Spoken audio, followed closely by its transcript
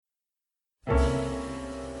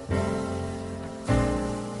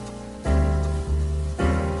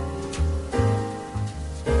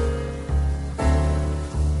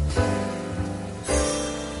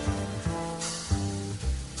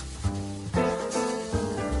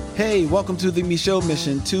Hey, welcome to the Michaud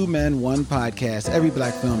Mission, 2 Men, 1 podcast, every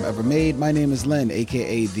black film ever made. My name is Len,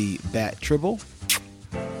 a.k.a. the Bat Tribble.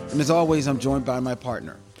 And as always, I'm joined by my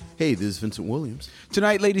partner. Hey, this is Vincent Williams.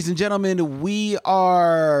 Tonight, ladies and gentlemen, we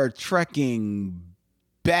are trekking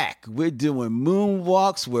back. We're doing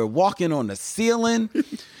moonwalks. We're walking on the ceiling.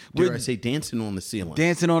 Dare I say dancing on the ceiling?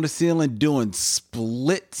 Dancing on the ceiling, doing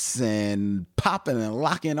splits and popping and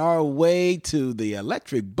locking our way to the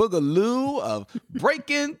electric boogaloo of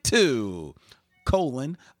Breaking 2,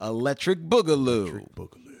 Electric Boogaloo. Electric Boogaloo.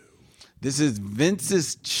 This is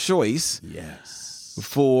Vince's choice. Yes.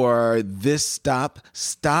 For this stop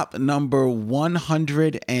number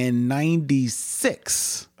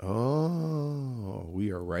 196. Oh,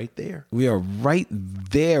 we are right there. We are right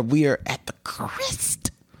there. We are at the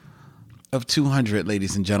crest of 200,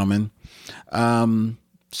 ladies and gentlemen.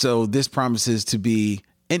 So this promises to be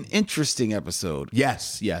an interesting episode.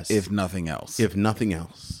 Yes. If nothing else. If nothing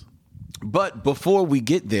else. But before we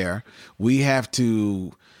get there, we have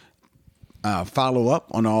to follow up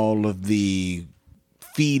on all of the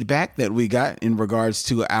feedback that we got in regards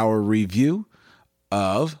to our review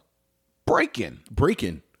of Breaking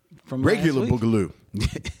from regular Boogaloo.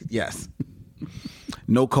 Yes.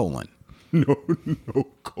 No colon. No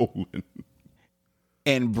colon.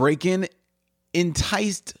 And Breaking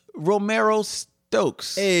enticed Romero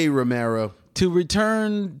Stokes. Hey, Romero. To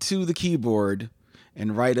return to the keyboard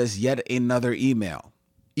and write us yet another email.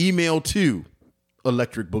 Email to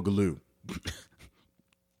Electric Boogaloo.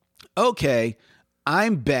 Okay,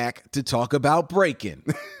 I'm back to talk about Breaking.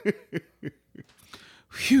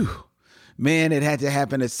 Phew. Man, it had to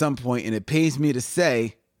happen at some point, and it pains me to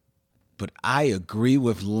say, but I agree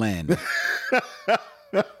with Len.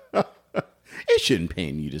 It shouldn't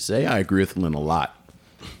pain you to say. I agree with Len a lot.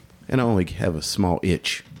 And I only have a small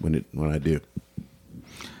itch when I do.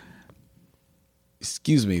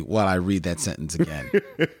 Excuse me while I read that sentence again.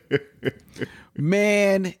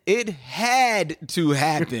 Man, it had to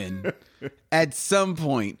happen at some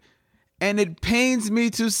point, and it pains me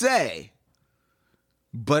to say,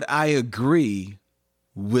 but I agree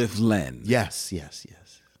with Len. Yes.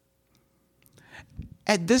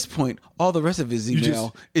 At this point, all the rest of his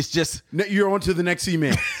email is just... You're on to the next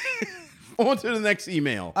email. On to the next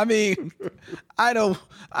email. I mean, I don't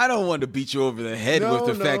want to beat you over the head with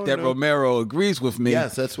the fact that Romero agrees with me.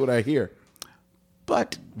 Yes, that's what I hear.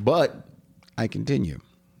 But I continue. ...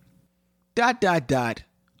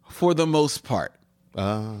 For the most part.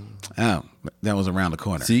 Oh, that was around the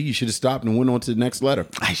corner. See, you should have stopped and went on to the next letter.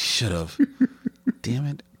 I should have. Damn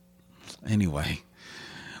it. Anyway.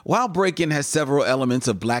 While Breaking has several elements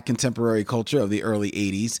of black contemporary culture of the early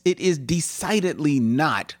 80s, it is decidedly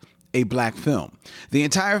not a black film. The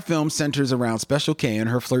entire film centers around Special K and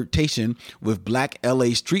her flirtation with black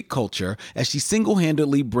LA street culture as she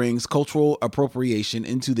single-handedly brings cultural appropriation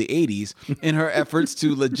into the 80s in her efforts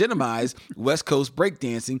to legitimize West Coast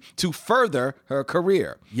breakdancing to further her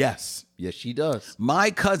career. Yes, she does.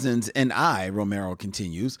 My cousins and I, Romero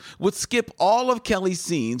continues, would skip all of Kelly's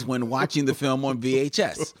scenes when watching the film on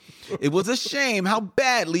VHS. It was a shame how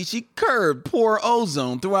badly she curbed poor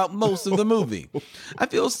Ozone throughout most of the movie. I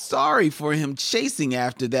feel sorry for him chasing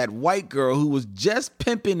after that white girl who was just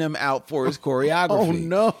pimping him out for his choreography. Oh,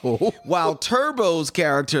 no. While Turbo's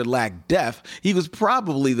character lacked depth, he was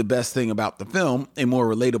probably the best thing about the film, a more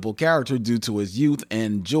relatable character due to his youth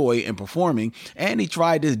and joy in performing, and he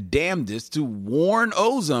tried his damnedest to warn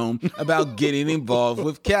Ozone about getting involved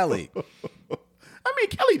with Kelly. I mean,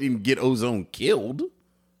 Kelly didn't get Ozone killed.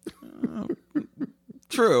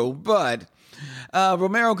 True, but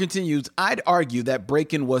Romero continues, I'd argue that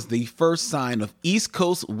Breaking was the first sign of East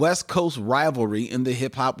Coast, West Coast rivalry in the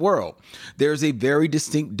hip-hop world. There's a very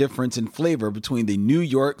distinct difference in flavor between the New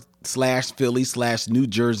York / Philly / New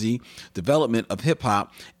Jersey development of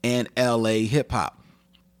hip-hop and LA hip-hop.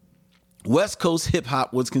 West Coast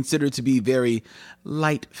hip-hop was considered to be very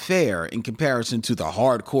light fare in comparison to the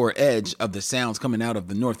hardcore edge of the sounds coming out of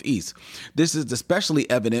the Northeast. This is especially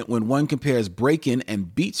evident when one compares Breaking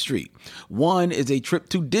and Beat Street. One is a trip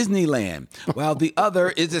to Disneyland, while the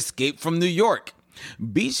other is Escape from New York.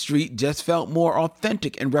 Beat Street just felt more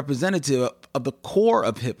authentic and representative of the core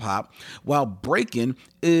of hip-hop, while Breaking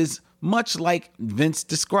is much like Vince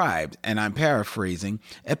described, and I'm paraphrasing,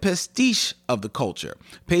 a pastiche of the culture,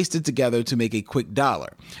 pasted together to make a quick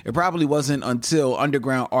dollar. It probably wasn't until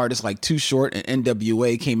underground artists like Too Short and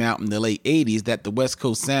NWA came out in the late 80s that the West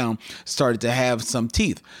Coast sound started to have some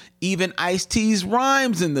teeth. Even Ice-T's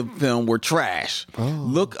rhymes in the film were trash. Oh.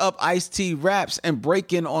 Look up Ice-T raps and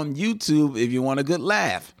Breaking on YouTube if you want a good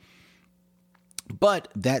laugh. But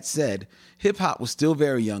that said, hip hop was still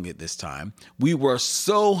very young at this time. We were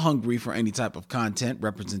so hungry for any type of content,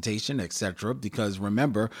 representation, etc. because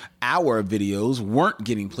remember, our videos weren't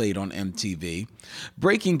getting played on MTV.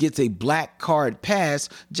 Breaking gets a black card pass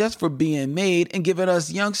just for being made and giving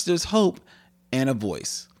us youngsters hope and a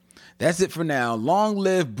voice. That's it for now. Long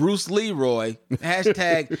live Bruce Leroy.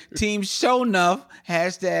 Hashtag Team Show Enough.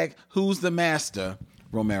 Hashtag Who's the Master?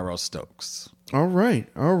 Romero Stokes. All right.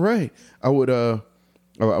 I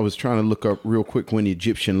was trying to look up real quick when the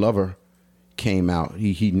Egyptian Lover came out.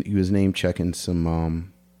 He was name checking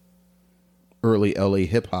some early LA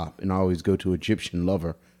hip hop, and I always go to Egyptian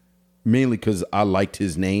Lover mainly because I liked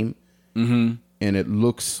his name. Mm-hmm. And it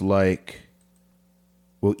looks like,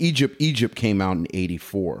 well, Egypt came out in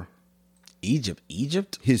 '84.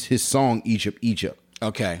 Egypt. His song Egypt.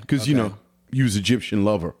 Okay. Because you know he was Egyptian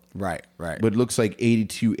Lover. Right. But it looks like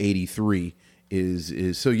 82, 83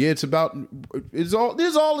 is so yeah. It's about there's all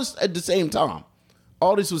this at the same time.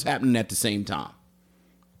 All this was happening at the same time.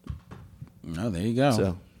 Oh, there you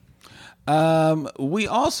go. So, we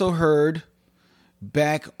also heard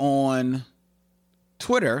back on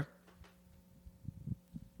Twitter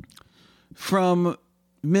from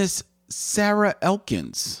Miss Sarah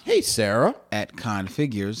Elkins. Hey, Sarah. At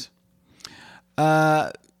Configures.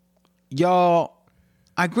 Y'all,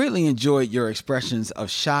 I greatly enjoyed your expressions of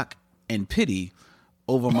shock and pity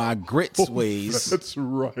over my grits ways. That's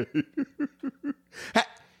right.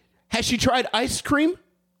 Has she tried ice cream?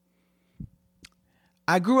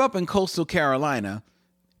 I grew up in coastal Carolina,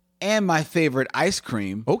 and my favorite ice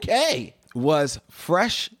cream was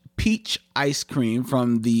fresh peach ice cream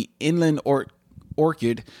from the Inland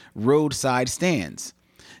Orchard roadside stands.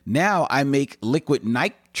 Now I make liquid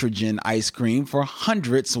nitrogen ice cream for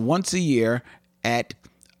hundreds once a year at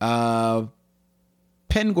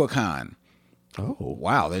Penguicon. Oh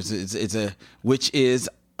wow! Which is,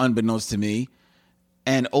 unbeknownst to me,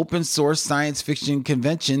 an open source science fiction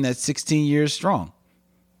convention that's 16 years strong,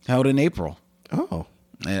 held in April. Oh,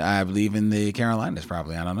 and I believe in the Carolinas,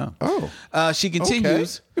 probably. I don't know. Oh, she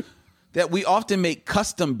continues that we often make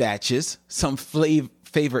custom batches, some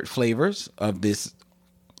favorite flavors of this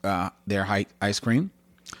their ice cream: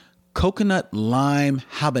 coconut lime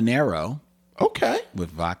habanero. Okay, with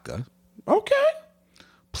vodka. Okay.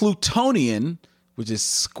 Plutonian, which is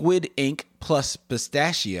squid ink plus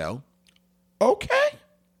pistachio. Okay.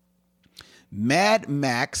 Mad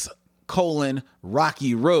Max,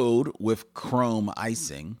 Rocky Road with chrome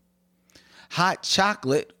icing. Hot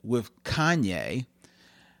chocolate with Kanye.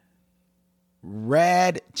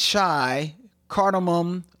 Rad chai,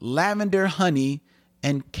 cardamom, lavender honey,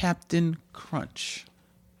 and Captain Crunch.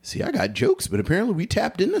 See, I got jokes, but apparently we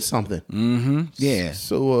tapped into something. Mm-hmm. Yeah.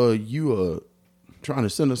 So you trying to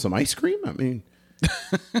send us some ice cream? I mean,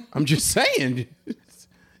 I'm just saying.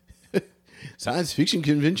 Science fiction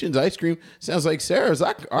conventions, ice cream sounds like Sarah's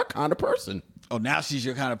our kind of person. Oh, now she's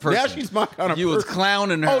your kind of person. Now she's my kind of person. You was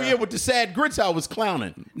clowning her. Oh yeah, with the sad grits, I was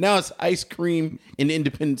clowning. Now it's ice cream and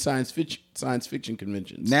independent science fiction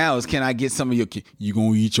conventions. Now it's, can I get some of your? You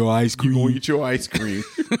gonna eat your ice cream? You gonna eat your ice cream?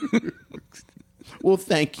 Well,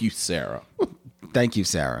 thank you, Sarah. Thank you,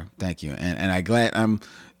 Sarah. Thank you, and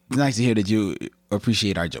it's nice to hear that you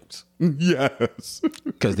appreciate our jokes. Yes,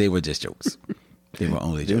 because they were just jokes. They were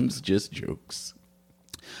only jokes. Just jokes.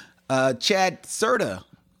 Chad Serta.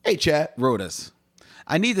 Hey, Chad. Wrote us.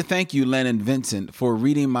 I need to thank you, Len and Vincent, for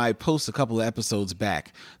reading my post a couple of episodes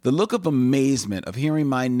back. The look of amazement of hearing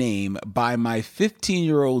my name by my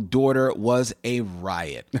 15-year-old daughter was a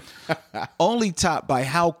riot. Only topped by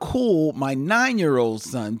how cool my 9-year-old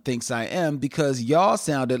son thinks I am because y'all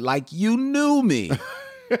sounded like you knew me.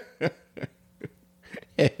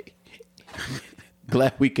 Hey,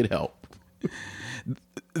 glad we could help.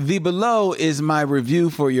 The below is my review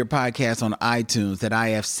for your podcast on iTunes that I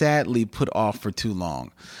have sadly put off for too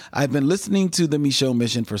long. I've been listening to the Micheaux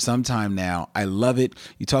Mission for some time now. I love it.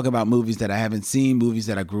 You talk about movies that I haven't seen, movies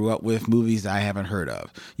that I grew up with, movies I haven't heard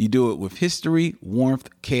of. You do it with history, warmth,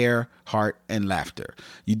 care, heart, and laughter.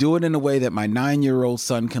 You do it in a way that my 9-year-old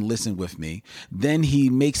son can listen with me. Then he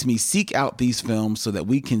makes me seek out these films so that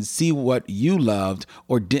we can see what you loved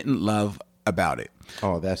or didn't love about it.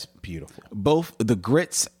 Oh, that's beautiful. Both the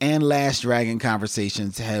Grits and Last Dragon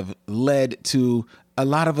conversations have led to a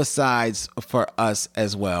lot of asides for us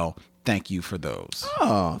as well. Thank you for those.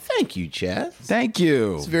 Oh, thank you, Chad. Thank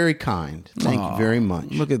you. It's very kind. Thank you very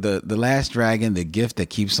much. Look at the Last Dragon, the gift that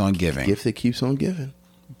keeps on giving. Gift that keeps on giving.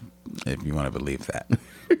 If you want to believe that.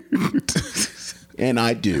 And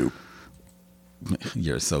I do.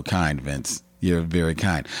 You're so kind, Vince. You're very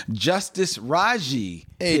kind. Justice Raji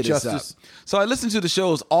Hey, hit us Justice. up. So I listened to the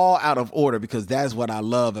shows all out of order because that's what I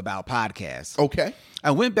love about podcasts. Okay.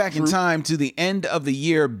 I went back in time to the end of the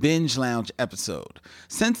year Binge Lounge episode.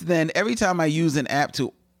 Since then, every time I use an app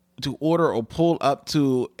to order or pull up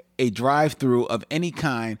to a drive-through of any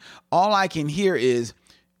kind, all I can hear is,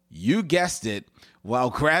 you guessed it,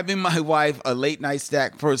 while grabbing my wife a late night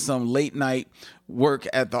snack for some late night work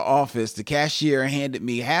at the office. The cashier handed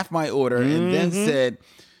me half my order and then said,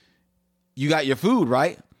 "You got your food,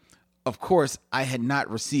 right?" Of course, I had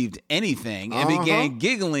not received anything and began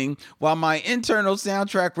giggling while my internal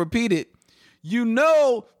soundtrack repeated, "You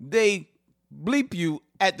know they bleep you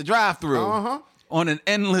at the drive-thru," on an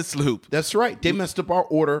endless loop. That's right. They messed up our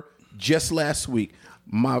order just last week.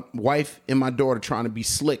 My wife and my daughter trying to be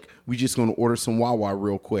slick. We just going to order some Wawa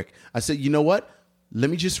real quick. I said, you know what? Let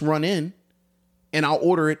me just run in and I'll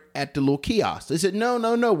order it at the little kiosk. They said, no.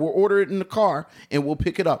 We'll order it in the car and we'll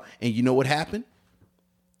pick it up. And you know what happened?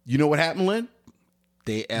 You know what happened, Lynn?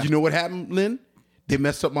 You know what happened, Lynn? They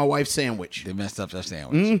messed up my wife's sandwich. They messed up their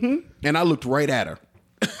sandwich. And I looked right at her.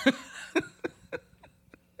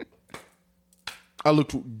 I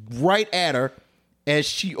looked right at her as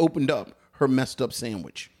she opened up her messed up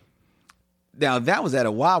sandwich. Now that was at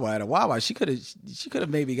a Wawa. At a Wawa, she could have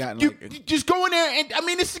maybe gotten You just go in there and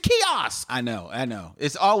it's the kiosk. I know.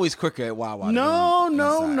 It's always quicker at Wawa.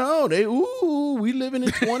 No. We living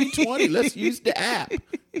in 2020. Let's use the app.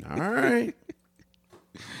 All right.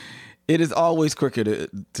 It is always quicker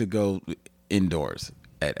to go indoors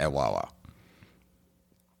at Wawa.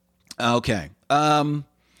 Okay.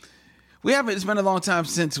 It's been a long time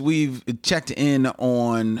since we've checked in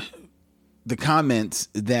on the comments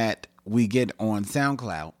that we get on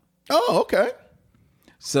SoundCloud. Oh, okay.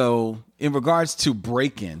 So in regards to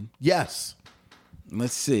break-in, yes.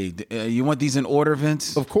 Let's see. You want these in order,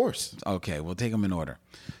 Vince? Of course. Okay, we'll take them in order.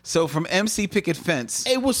 So from MC Picket Fence.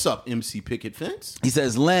 Hey, what's up, MC Picket Fence? He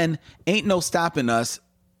says, Len, Ain't No Stopping Us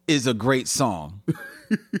is a great song.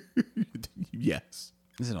 Yes.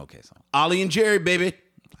 It's an okay song. Ollie and Jerry, baby.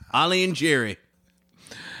 Ollie and Jerry.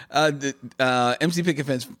 MC Picket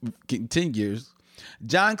Fence continues.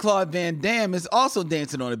 John Claude Van Damme is also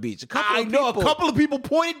dancing on the beach. A couple of people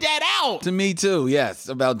pointed that out. To me too, yes,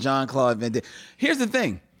 about John Claude Van Damme. Here's the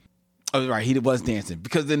thing. Oh, right, he was dancing.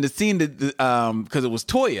 Because in the scene, because it was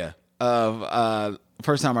Toya,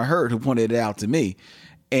 first time I heard, who pointed it out to me.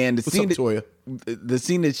 And the scene, Toya? The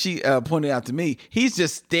scene that she pointed out to me, he's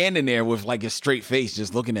just standing there with like a straight face,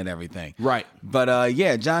 just looking at everything. Right. But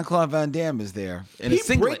John Claude Van Damme is there. And he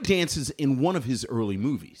break dances in one of his early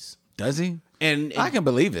movies. Does he? And I can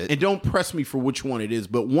believe it. And don't press me for which one it is,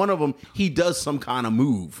 but one of them, he does some kind of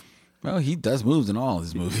move. Well, he does moves in all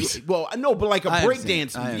his movies. Well, I know, but like a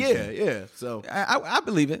breakdance. Yeah. So I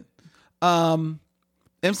believe it.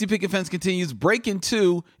 MC Picket Fence continues. Breaking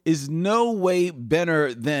 2 is no way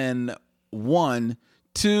better than 1.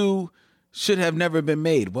 2 should have never been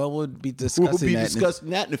made. Well, we'll be discussing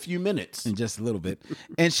that in a few minutes. In just a little bit.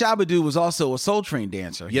 And Shabba-Doo was also a Soul Train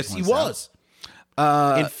dancer. Yes, he was.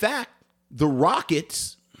 In fact, the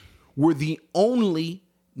Rockets were the only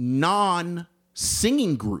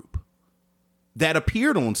non-singing group that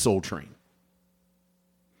appeared on Soul Train.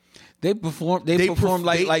 They performed. They performed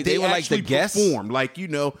like they were like the guests. Performed like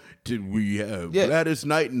did we have Gladys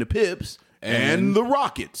Knight and the Pips and the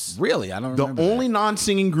Rockets? Really, I don't remember. The only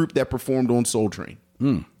non-singing group that performed on Soul Train.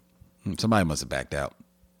 Somebody must have backed out.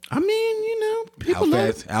 I mean, people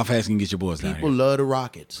how fast can you get your boys down here? People love the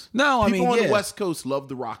Rockets. No, people on the West Coast love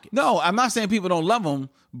the Rockets. No, I'm not saying people don't love them,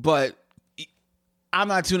 but I'm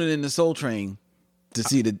not tuning in to Soul Train to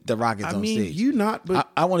see the Rockets on stage. You not, but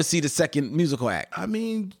I want to see the second musical act. I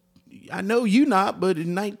mean, I know you not, but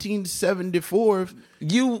in 1974,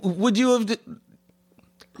 would you have?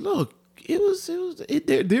 Look, there's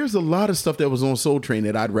a lot of stuff that was on Soul Train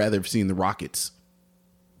that I'd rather have seen the Rockets.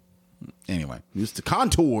 Anyway, it's the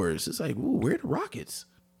Contours. It's like, ooh, where are the Rockets?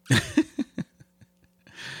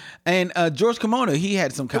 And George Kimona, he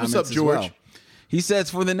had some comments. What's up, George? As well. He says,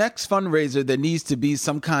 for the next fundraiser, there needs to be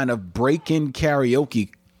some kind of break-in karaoke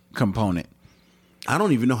component. I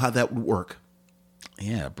don't even know how that would work.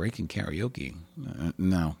 Yeah, break-in karaoke.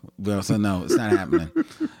 No. Well, so no, it's not happening.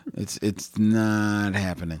 It's not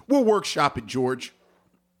happening. We'll workshop it, George.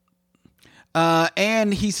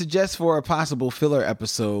 And he suggests for a possible filler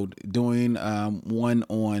episode doing one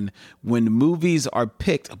on when movies are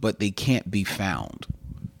picked but they can't be found.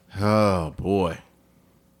 Oh, boy.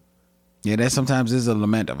 Yeah, that sometimes is a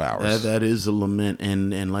lament of ours. That is a lament.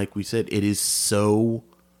 And like we said, it is so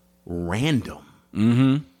random.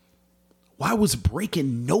 Mm-hmm. Why was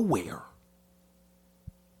Breaking nowhere?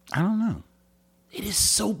 I don't know. It is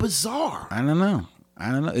so bizarre. I don't know.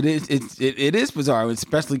 It is bizarre,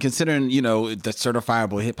 especially considering, the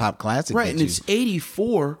certifiable hip hop classic. Right, and it's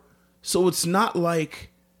 84, so it's not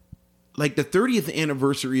like the 30th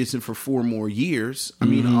anniversary isn't for 4 more years. I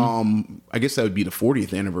mean, I guess that would be the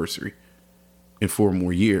 40th anniversary in 4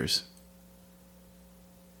 more years.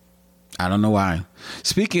 I don't know why.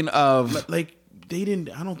 Speaking of, like they didn't.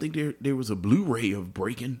 I don't think there was a Blu-ray of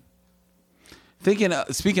Breaking.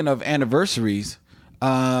 Speaking of anniversaries,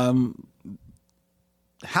 House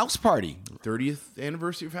Party. 30th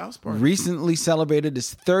anniversary of House Party. Recently celebrated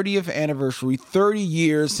its 30th anniversary, 30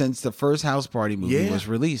 years since the first House Party movie was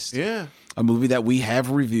released. Yeah. A movie that we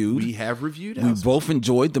have reviewed. We have reviewed House Party. We both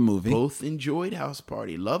enjoyed the movie. Both enjoyed House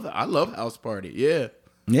Party. I love House Party. Yeah.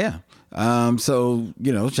 Yeah. So,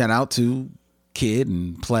 shout out to Kid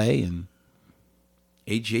and Play and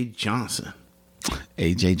AJ Johnson.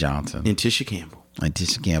 AJ Johnson. And Tisha Campbell.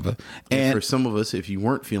 And for some of us, if you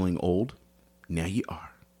weren't feeling old, now you are.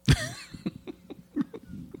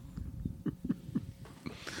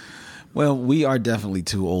 Well, we are definitely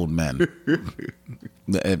 2 old men.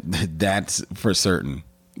 That's for certain,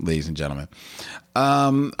 ladies and gentlemen.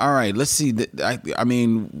 All right, let's see. I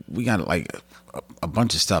mean, we got like a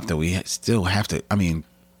bunch of stuff that we still have to. I mean,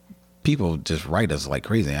 people just write us like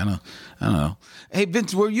crazy. I don't know. Hey,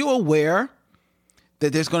 Vince, were you aware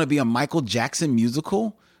that there's going to be a Michael Jackson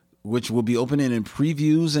musical, which will be opening in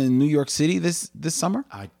previews in New York City this summer?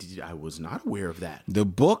 I was not aware of that. The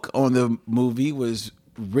book on the movie was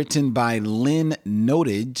written by Lynn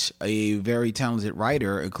Nottage, a very talented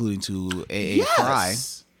writer, including to A.A. Fry.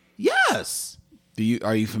 Yes.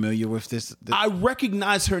 Are you familiar with this? I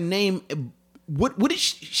recognize her name. What did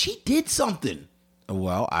she did something?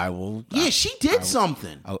 Well, I will. Yeah, she did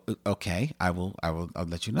something. Okay, I'll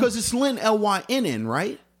let you know. Because it's Lynn Lynn,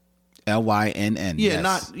 right? Lynn.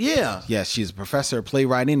 Yeah, Yes, she's a professor of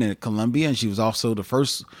playwriting at Columbia, and she was also the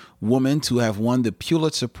first woman to have won the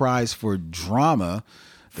Pulitzer Prize for drama.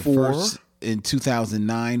 First in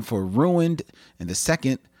 2009 for Ruined, and the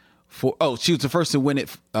second she was the first to win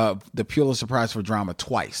it, the Pulitzer Prize for drama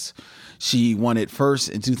twice. She won it first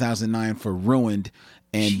in 2009 for Ruined,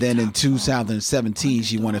 and then in 2017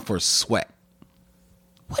 she won it for Sweat.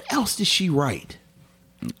 What else did she write?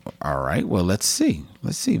 All right, well, let's see,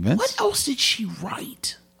 Vince. What else did she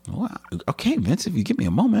write? Well, okay, Vince, if you give me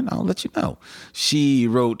a moment, I'll let you know. She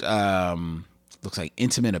wrote, looks like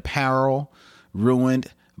Intimate Apparel,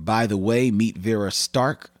 Ruined, By the Way, Meet Vera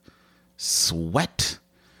Stark, Sweat.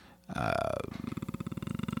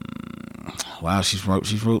 Wow, she's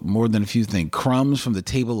wrote more than a few things. Crumbs from the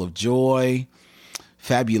Table of Joy,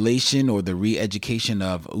 Fabulation, or the Re-Education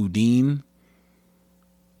of Udine.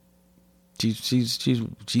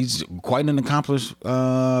 She's quite an accomplished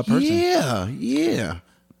person. Yeah.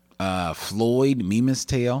 Floyd, Mima's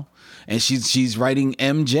Tale, and she's writing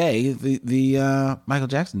MJ, the Michael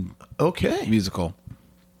Jackson musical.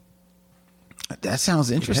 That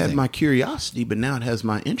sounds interesting. It had my curiosity, but now it has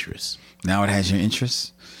my interest. Now it has your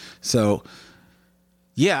interest. So,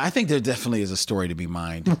 yeah, I think there definitely is a story to be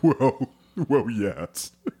mined. Well,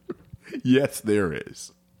 yes, yes, there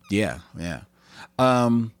is. Yeah.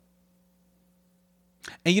 And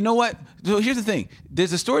you know what? So here's the thing.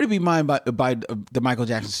 There's a story to be mined by the Michael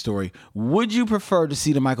Jackson story. Would you prefer to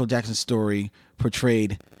see the Michael Jackson story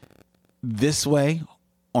portrayed this way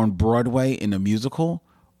on Broadway in a musical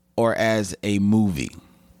or as a movie?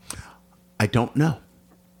 I don't know.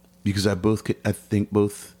 Because I think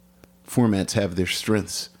both formats have their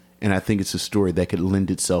strengths. And I think it's a story that could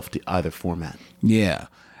lend itself to either format. Yeah.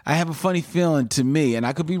 I have a funny feeling, to me, and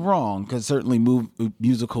I could be wrong, because certainly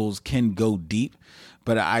musicals can go deep,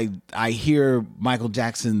 but I hear Michael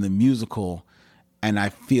Jackson the musical, and I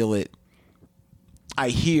feel it. I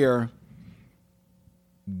hear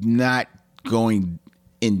not going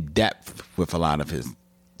in depth with a lot of his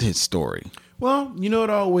story. Well, you know what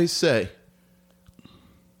I always say?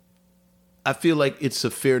 I feel like it's a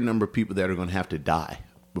fair number of people that are going to have to die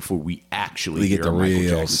before we actually get the Michael real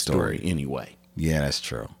Jackson story anyway. Yeah, that's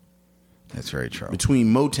true. That's very true.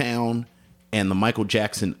 Between Motown and the Michael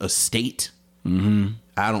Jackson estate,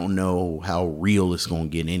 I don't know how real it's going to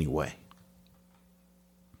get anyway.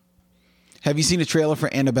 Have you seen the trailer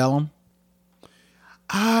for Antebellum?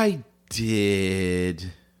 I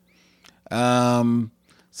did.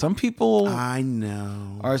 Some people I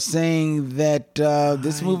know are saying that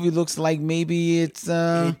this movie looks like maybe it's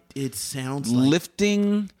it sounds like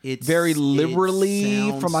lifting very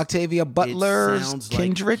liberally from Octavia Butler's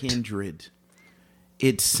Kindred. Like Kindred.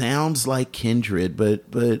 It sounds like Kindred, but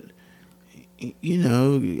you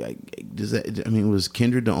know, does that? I mean, was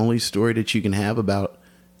Kindred the only story that you can have about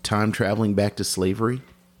time traveling back to slavery.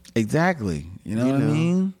 Exactly. You know what I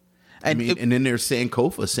mean? And and then there's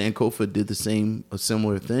Sankofa. Sankofa did a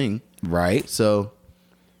similar thing. Right. So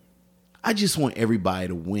I just want everybody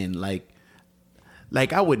to win. Like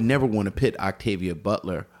I would never want to pit Octavia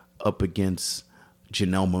Butler up against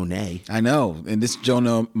Janelle Monáe. I know. And this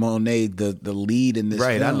Janelle Monáe, the lead in this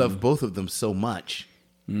Right. film. I love both of them so much.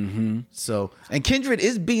 Mm-hmm. So and Kindred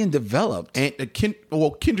is being developed. And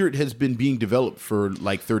Kindred has been being developed for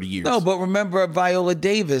like 30 years. No, but remember Viola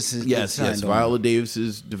Davis is yes. Viola Davis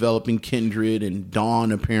is developing Kindred, and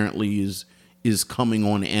Dawn apparently is coming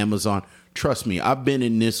on Amazon. Trust me, I've been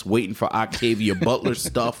in this waiting for Octavia Butler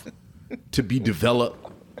stuff to be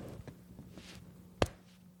developed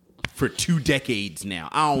for 2 decades now.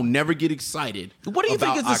 I'll never get excited. What do you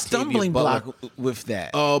think is the stumbling block with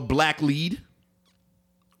that? Black lead.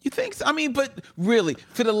 You think so? I mean, but really,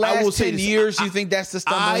 for the last 10 years, you think that's the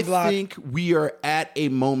stumbling block? I think we are at a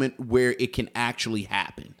moment where it can actually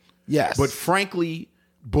happen. Yes. But frankly,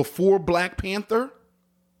 before Black Panther,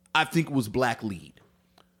 I think it was black lead.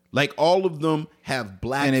 Like all of them have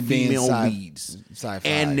black female leads. Sci-fi.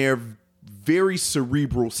 And they're very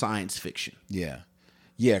cerebral science fiction. Yeah.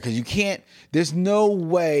 Yeah, because you can't, there's no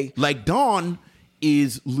way. Like Dawn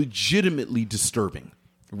is legitimately disturbing.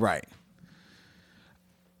 Right.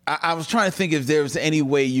 I was trying to think if there was any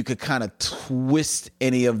way you could kind of twist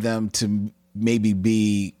any of them to maybe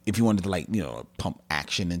be, if you wanted to like, pump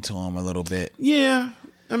action into them a little bit. Yeah.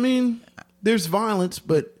 I mean, there's violence,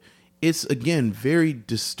 but it's, again, very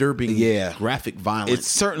disturbing graphic violence. It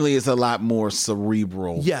certainly is a lot more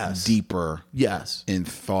cerebral, deeper in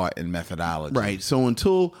thought and methodology. Right. So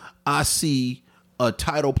until I see a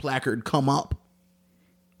title placard come up,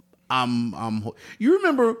 you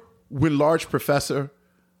remember when Large Professor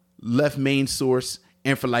left Main Source,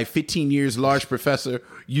 and for like 15 years, Large Professor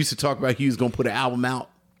used to talk about he was going to put an album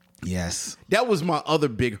out? Yes. That was my other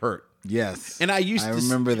big hurt. Yes. And I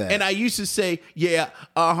remember that. And I used to say,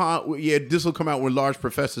 this will come out when Large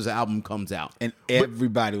Professor's album comes out. And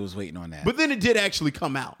everybody was waiting on that. But then it did actually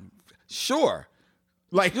come out.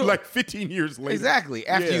 Like 15 years later. Exactly.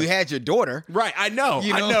 After you had your daughter. Right. I know,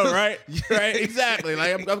 right? Right. Exactly.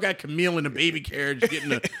 Like I've got Camille in a baby carriage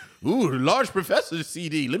getting Large Professor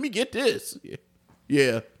CD. Let me get this.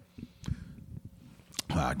 Yeah.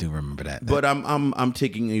 Oh, I do remember that. But I'm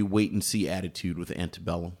taking a wait and see attitude with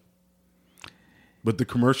Antebellum. But the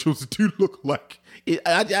commercials do look like it.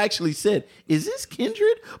 I actually said, "Is this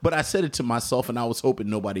Kindred?" But I said it to myself, and I was hoping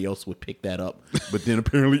nobody else would pick that up. But then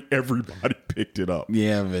apparently everybody picked it up.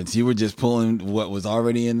 Yeah, Vince, you were just pulling what was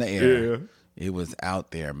already in the air. Yeah, it was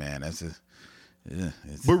out there, man. That's just.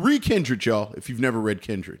 But read Kindred, y'all, if you've never read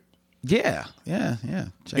Kindred. Yeah. Check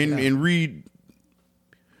it out. And read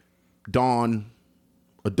Dawn,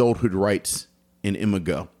 Adulthood Rights, and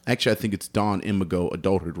Imago. Actually, I think it's Dawn, Imago,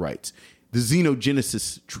 Adulthood Rights. The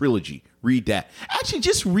Xenogenesis trilogy. Read that. Actually,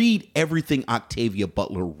 just read everything Octavia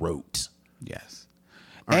Butler wrote. Yes.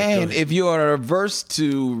 And if you are averse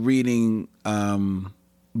to reading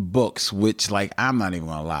books, which, like, I'm not even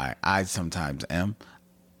going to lie, I sometimes am.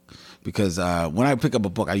 Because when I pick up a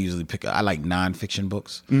book, I like nonfiction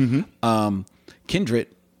books. Mm-hmm. Kindred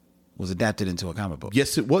was adapted into a comic book.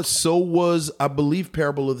 Yes, it was. So was, I believe,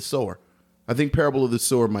 Parable of the Sower. I think Parable of the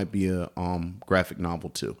Sower might be a graphic novel,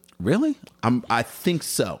 too. Really? I think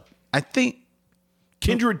so. I think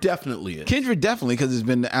Kindred definitely is. Kindred definitely, because it's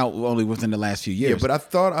been out only within the last few years. Yeah, but I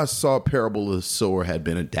thought I saw Parable of the Sower had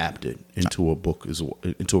been adapted into a book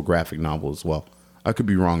into a graphic novel as well. I could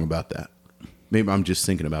be wrong about that. Maybe I'm just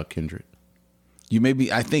thinking about Kindred.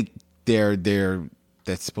 I think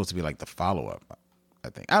that's supposed to be like the follow-up. I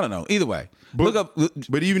think. I don't know. Either way. Look up.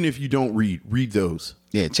 But even if you don't read those.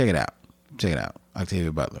 Yeah, check it out.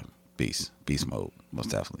 Octavia Butler. Beast mode.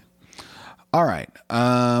 Most definitely. All right.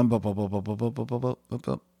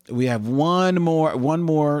 We have one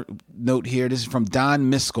more note here. This is from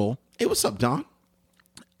Don Miskell. Hey, what's up, Don?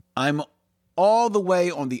 I'm all the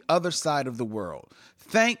way on the other side of the world.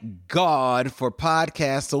 Thank God for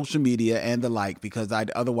podcasts, social media, and the like, because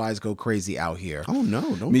I'd otherwise go crazy out here. Oh,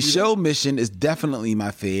 no. Don't Michelle Mission is definitely my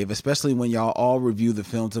fave, especially when y'all all review the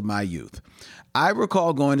films of my youth. I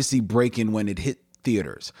recall going to see Breakin' when it hit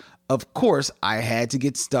theaters. Of course, I had to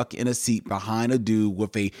get stuck in a seat behind a dude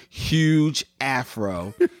with a huge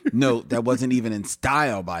afro. Note, that wasn't even in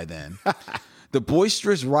style by then. The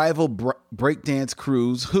boisterous rival breakdance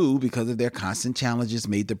crews who, because of their constant challenges,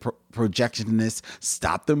 made the projectionists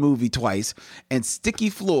stop the movie twice, and sticky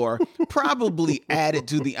floor probably added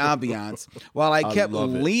to the ambiance, while I kept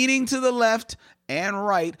leaning to the left and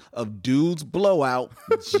right of Dude's Blowout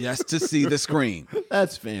just to see the screen.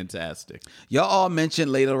 That's fantastic. Y'all all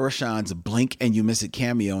mentioned Layla Rashawn's Blink and You Miss It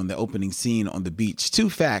cameo in the opening scene on the beach. 2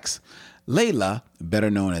 facts. Layla,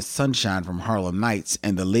 better known as Sunshine from Harlem Nights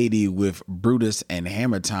and the lady with Brutus and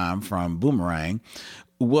Hammer Time from Boomerang,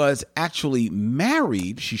 was actually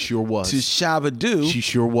married. She sure was. To Shabba-Doo. She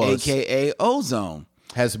sure was. AKA Ozone.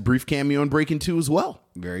 Has a brief cameo in Breaking 2 as well.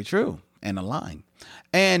 Very true. And a line.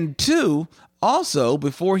 And 2, also,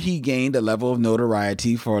 before he gained a level of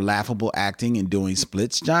notoriety for laughable acting and doing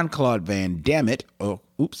splits, Jean-Claude Van Damme,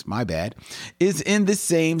 my bad, is in the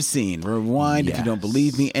same scene. Rewind if you don't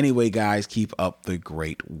believe me. Anyway, guys, keep up the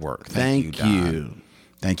great work. Thank you, Don.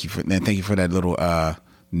 Thank you for that little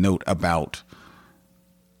note about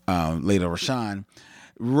Layla Rashawn.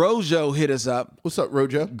 Rojo hit us up. What's up,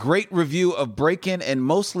 Rojo? Great review of Breakin', and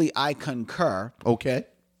mostly I concur. Okay.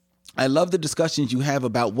 I love the discussions you have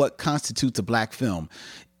about what constitutes a black film.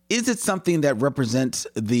 Is it something that represents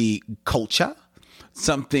the culture?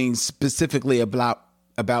 Something specifically about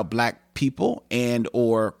black people and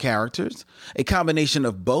or characters? A combination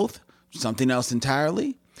of both? Something else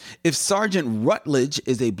entirely? If Sergeant Rutledge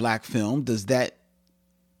is a black film, does that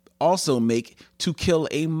also make To Kill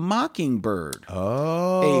a Mockingbird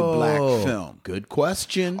a black film? Good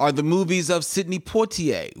question. Are the movies of Sidney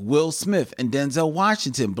Poitier, Will Smith, and Denzel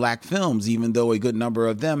Washington black films, even though a good number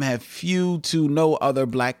of them have few to no other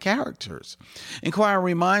black characters?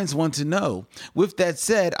 Inquiry minds want to know. With that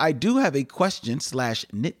said, I do have a question /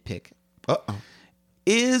 nitpick.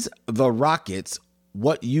 Is The Rockets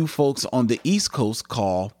what you folks on the East Coast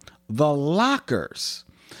call the Lockers?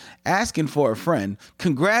 Asking for a friend.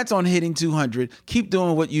 Congrats on hitting 200. Keep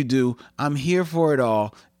doing what you do. I'm here for it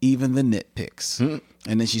all, even the nitpicks.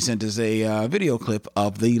 And then she sent us a video clip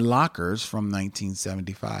of the Lockers from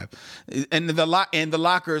 1975. And the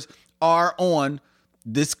Lockers are on,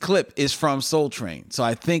 this clip is from Soul Train. So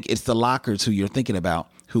I think it's the Lockers who you're thinking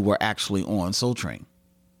about who were actually on Soul Train.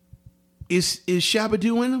 Is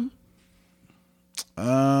Shabba-Doo in them?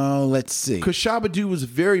 Let's see. Because Shabba-Doo was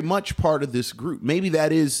very much part of this group. Maybe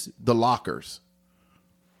that is the Lockers.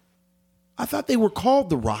 I thought they were called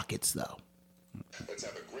the Rockets, though. Let's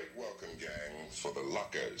have a great welcome, gang, for the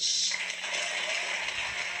Lockers.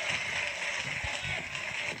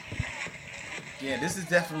 Yeah, this is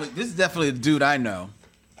definitely the dude I know.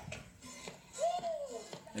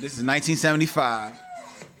 And this is 1975.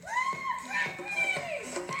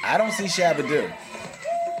 I don't see Shabba-Doo.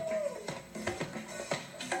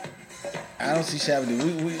 I don't see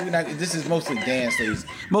Shabba-Doo. We not. This is mostly dance,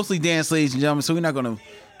 ladies and gentlemen. So we're not gonna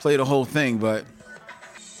play the whole thing, but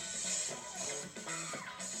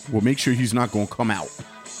Well, make sure he's not gonna come out.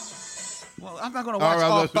 Well, I'm not gonna watch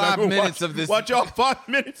all 5 minutes of this. Watch all 5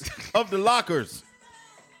 minutes of the Lockers.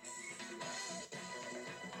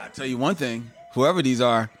 I tell you one thing: whoever these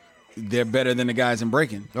are, they're better than the guys in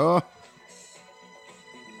Breaking.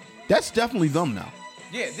 That's definitely them now.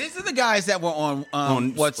 Yeah, these are the guys that were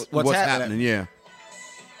on what's happening. Yeah.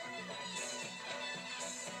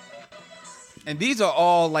 And these are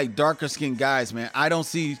all like darker skinned guys, man. I don't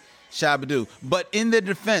see Shabba-Doo. But in their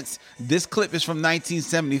defense, this clip is from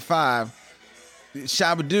 1975.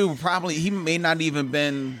 Shabba-Doo probably, he may not even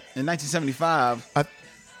been in 1975.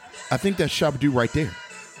 I think that's Shabba-Doo right there.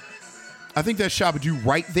 I think that's Shabba-Doo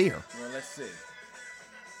right there. Well, let's see.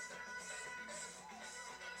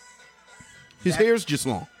 His hair's just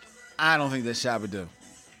long. I don't think that's Shabba-Doo.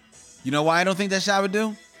 You know why I don't think that's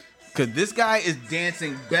Shabba-Doo? Because this guy is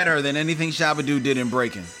dancing better than anything Shabba-Doo did in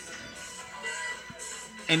Breaking.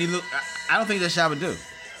 And I don't think that's Shabba-Doo.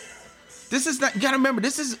 This is not, you gotta remember,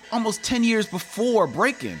 this is almost 10 years before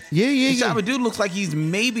Breaking. Yeah. Shabba-Doo looks like he's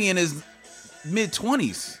maybe in his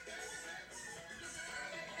mid-20s.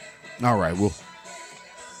 All right, well.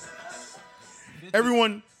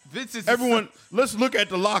 Everyone, let's look at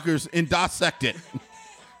the Lockers and dissect it.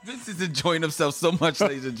 Vince is enjoying himself so much,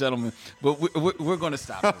 ladies and gentlemen. But we're going to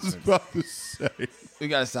stop this. I was about to say. We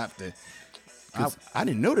got to stop this. I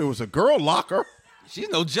didn't know there was a girl Locker. She's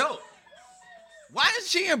no joke. Why is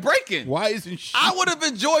she in Breaking? Why isn't she? I would have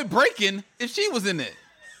enjoyed Breaking if she was in it.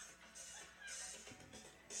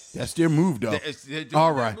 That's their move, though. They're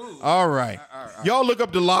All right. Y'all look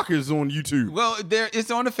up the Lockers on YouTube. Well, it's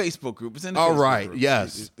on the Facebook group. It's in the All Facebook right. group.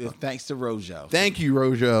 Yes. Thanks to Rojo. Thank you,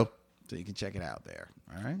 Rojo. So you can check it out there.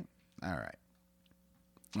 All right.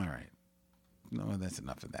 No, that's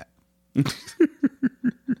enough of that.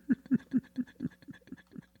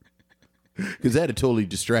 because that had totally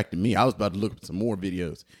distracted me. I was about to look up some more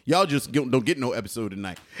videos. Y'all just don't get no episode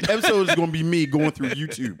tonight. Episode is going to be me going through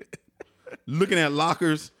YouTube, looking at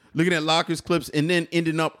lockers clips, and then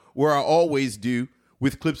ending up where I always do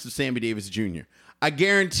with clips of Sammy Davis Jr. I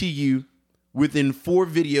guarantee you, within 4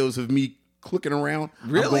 videos of me clicking around,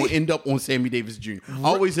 Really? I'm going to end up on Sammy Davis Jr. I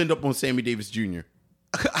always end up on Sammy Davis Jr.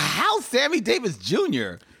 How Sammy Davis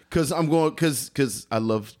Jr.? Because I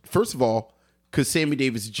love, first of all, because Sammy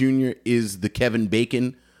Davis Jr. is the Kevin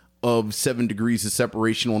Bacon of 7 Degrees of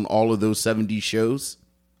Separation on all of those 70s shows.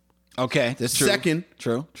 Okay, that's true. Second,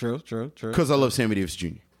 True. because I love Sammy Davis Jr.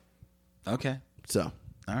 Okay. So,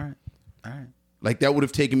 All right. like, that would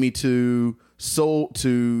have taken me to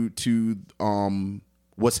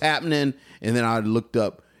What's Happening, and then I looked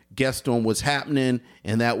up guest on What's Happening,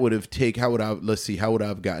 and that would have how would I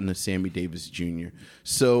have gotten to Sammy Davis Jr.?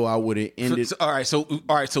 So I would have ended. All right. So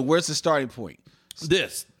where's the starting point?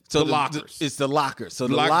 The lockers. It's the lockers. So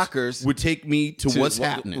the lockers would take me to What's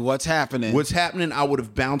Happening. What's happening? What's Happening? I would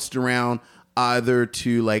have bounced around either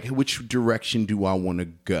to, like, which direction do I want to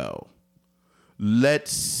go?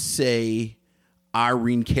 Let's say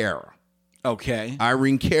Irene Cara. Okay.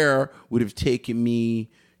 Irene Cara would have taken me.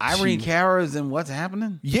 Irene Cara is in What's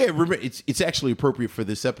Happening? Yeah, remember, it's actually appropriate for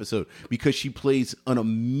this episode because she plays an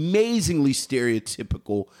amazingly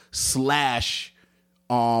stereotypical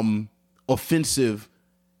 / offensive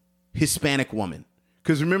Hispanic woman.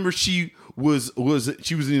 Because remember, she was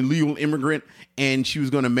an illegal immigrant and she was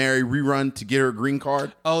going to marry Rerun to get her green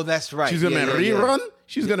card. Oh, that's right. She was going to marry Rerun.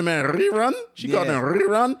 She was going to marry Rerun. She got a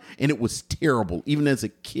Rerun, and it was terrible. Even as a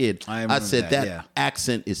kid, I said that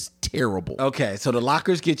accent is terrible. Okay, so the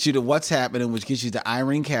lockers get you to What's Happening, which gets you to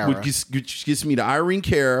Irene Cara. Which gets me to Irene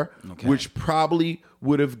Cara, which probably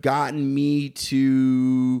would have gotten me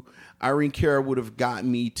to Irene Cara would have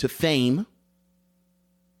gotten me to Fame.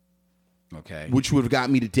 Okay. Which would have got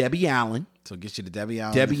me to Debbie Allen. So it gets you to Debbie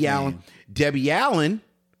Allen. Debbie Allen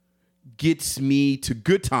gets me to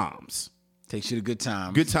Good Times. Takes you to Good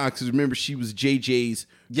Times. Good Times, because remember, she was JJ's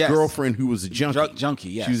girlfriend who was a junkie. Junkie,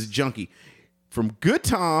 yes. She was a junkie. From Good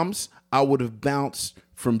Times, I would have bounced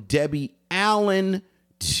from Debbie Allen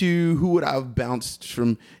to, who would I have bounced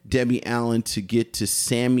from Debbie Allen to get to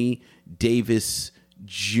Sammy Davis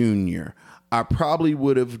Jr.? I probably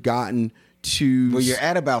would have gotten to... Well, you're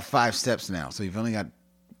at about 5 steps now, so you've only got...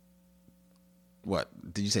 What?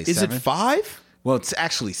 Did you say 7? Is it 5? Well, it's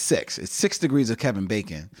actually 6. It's 6 degrees of Kevin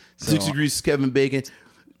Bacon. So, 6 degrees of Kevin Bacon.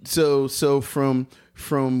 So from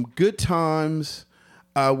Good Times,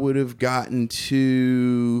 I would have gotten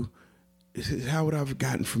to... How would I have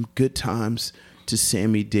gotten from Good Times to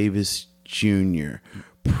Sammy Davis Jr.?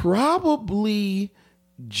 Probably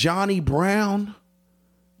Johnny Brown.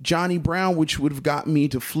 Johnny Brown, which would have got me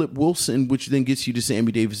to Flip Wilson, which then gets you to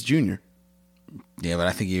Sammy Davis Jr. Yeah, but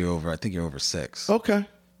I think you're over 6. Okay,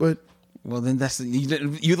 but... Well, then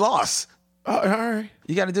you lost. All right.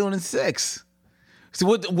 You got to do it in 6.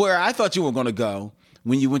 So where I thought you were going to go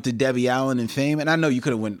when you went to Debbie Allen and Fame, and I know you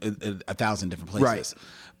could have went 1,000 different places, right?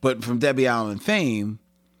 But from Debbie Allen and Fame,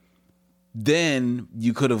 then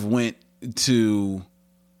you could have went to.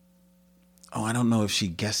 Oh, I don't know if she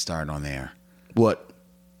guest starred on there. What?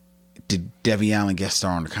 Did Debbie Allen guest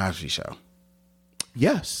star on the Cosby Show?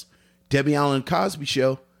 Yes, Debbie Allen Cosby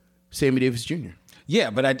Show, Sammy Davis Jr. Yeah,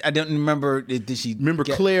 but I don't remember. Did she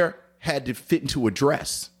Claire had to fit into a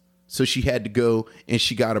dress, so she had to go and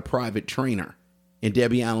she got a private trainer, and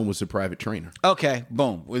Debbie Allen was a private trainer. Okay,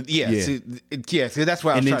 boom. See, that's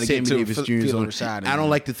why I was trying to get to Davis Jr. I don't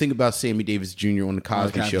like to think about Sammy Davis Jr. on the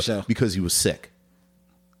Cosby Show because he was sick.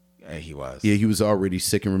 Yeah, he was. Yeah, he was already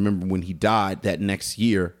sick, and remember when he died that next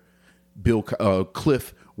year,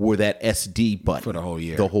 Cliff wore that SD button for the whole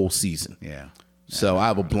year, the whole season. Yeah. So I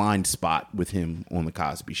have a blind spot with him on the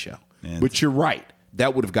Cosby Show. But you're right.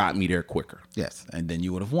 That would have got me there quicker. Yes. And then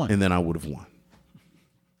you would have won. And then I would have won.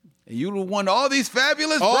 And you would have won all these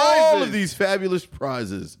fabulous prizes. All of these fabulous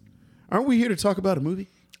prizes. Aren't we here to talk about a movie?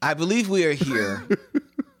 I believe we are here.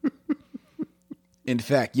 In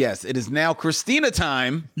fact, yes. It is now Christina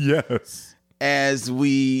time. Yes. As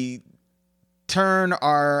we turn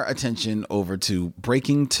our attention over to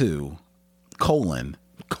Breaking 2, colon.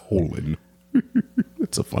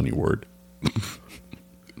 That's a funny word.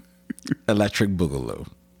 Electric Boogaloo.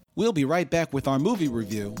 We'll be right back with our movie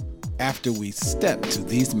review after we step to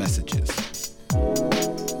these messages.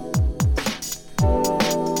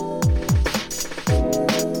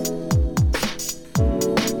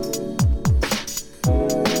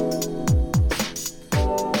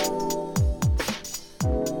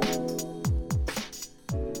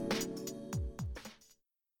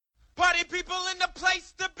 Party people in the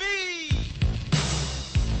place to be.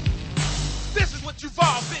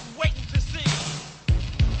 all been waiting to see.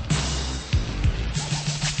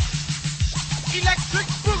 Electric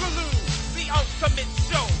Boogaloo, the ultimate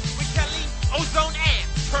show with Kelly, Ozone, and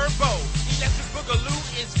Turbo. Electric Boogaloo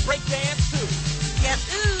is breakdance too. Yes,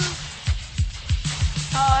 ooh.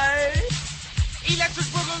 Hi.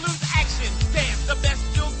 Electric Boogaloo's action dance, the best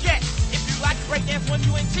you'll get. If you like breakdance when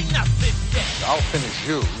you ain't seen nothing yet. I'll finish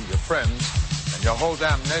you, your friends, and your whole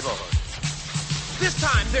damn neighborhood. This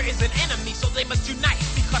time there is an enemy, so they must unite.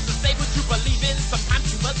 Because to say what you believe in,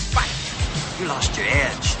 sometimes you must fight. You lost your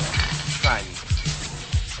edge. Try me.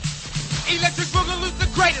 Electric Boogaloo's the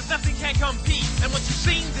greatest, nothing can compete. And once you've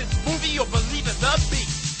seen this movie, you'll believe in the beat.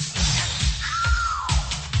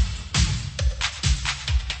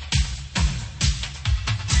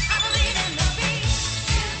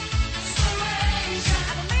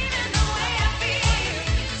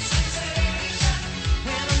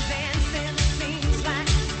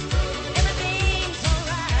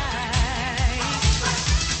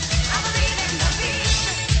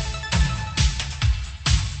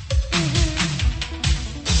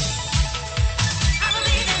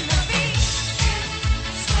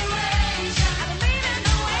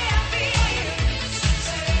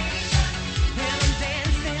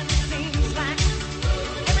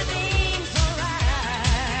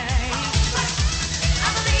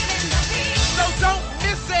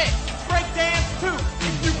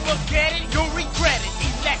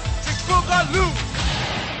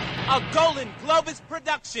 A Golden Globus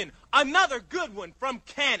production. Another good one from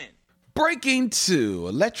Canon. Breaking 2,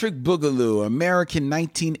 Electric Boogaloo, American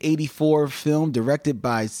 1984 film directed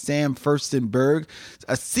by Sam Furstenberg,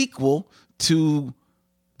 a sequel to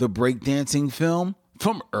the breakdancing film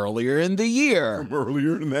from earlier in the year.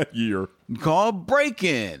 Earlier in that year. Called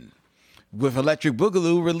Breakin', with Electric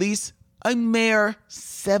Boogaloo released a mere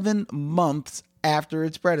 7 months after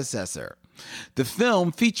its predecessor. The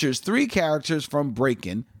film features 3 characters from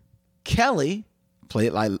Breakin': Kelly,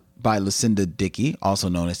 played by Lucinda Dickey, also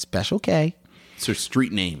known as Special K. It's her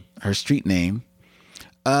street name.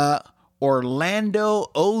 Orlando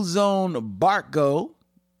Ozone Barco,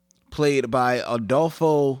 played by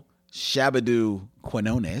Adolfo Shabadoo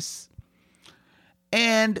Quinones.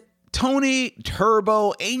 And Tony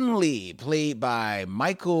Turbo Ainley, played by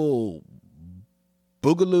Michael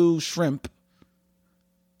Boogaloo Shrimp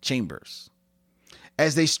Chambers,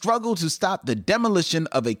 as they struggle to stop the demolition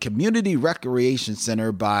of a community recreation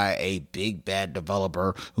center by a big bad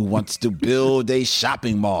developer who wants to build a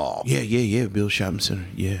shopping mall. Yeah. Build shopping center.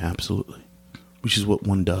 Yeah, absolutely. Which is what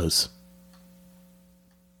one does.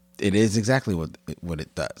 It is exactly what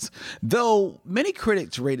it does. Though many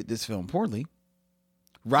critics rated this film poorly,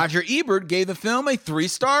 Roger Ebert gave the film a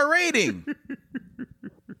 3-star rating.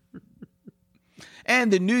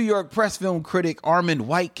 And the New York Press film critic Armand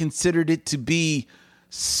White considered it to be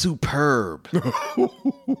superb.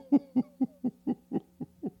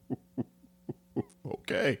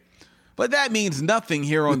 Okay. But that means nothing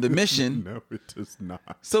here on The Mission. No, it does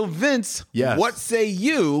not. So, Vince, Yes. what say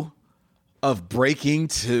you of Breaking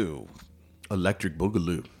 2? Electric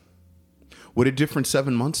Boogaloo. What a difference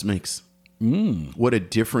 7 months makes. What a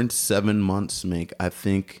difference 7 months make. I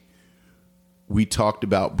think we talked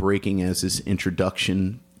about Breaking as this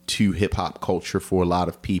introduction to hip hop culture for a lot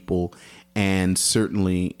of people. And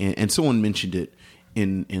certainly, and someone mentioned it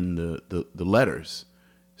in the letters.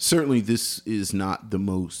 Certainly, this is not the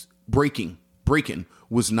most Breaking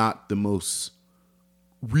was not the most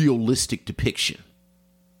realistic depiction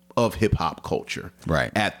of hip hop culture.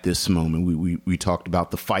 Right. At this moment, we talked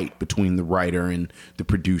about the fight between the writer and the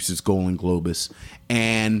producers, Golden Globus,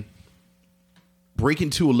 and Breaking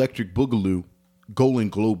 2 Electric Boogaloo. Golden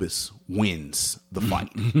Globus wins the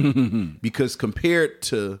fight because compared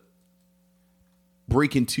to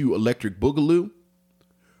Breaking 2 Electric Boogaloo,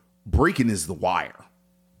 Breaking is The Wire.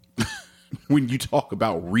 When you talk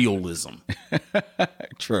about realism.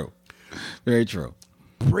 True. Very true.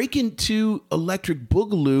 Breaking 2 Electric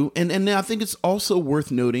Boogaloo, and I think it's also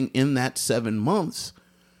worth noting in that 7 months,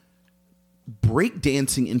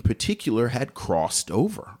 breakdancing in particular had crossed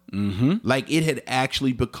over. Like it had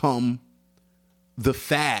actually become the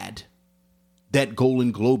fad that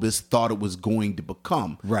Golden Globus thought it was going to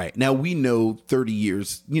become. Right. Now we know 30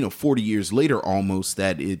 years, 40 years later almost,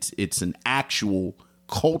 that it's an actual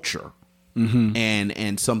culture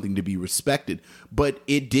and something to be respected. But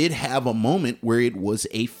it did have a moment where it was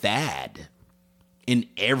a fad and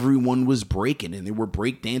everyone was breaking, and there were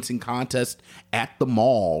breakdancing contests at the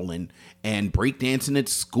mall and breakdancing at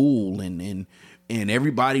school and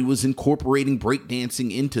everybody was incorporating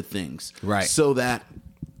breakdancing into things. Right. So that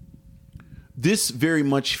this very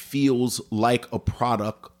much feels like a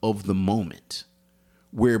product of the moment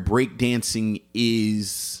where breakdancing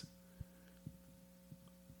is,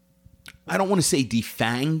 I don't want to say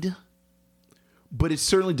defanged, but it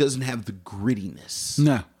certainly doesn't have the grittiness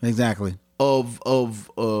No, exactly. of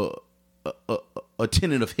a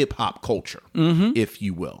tenet of hip hop culture, if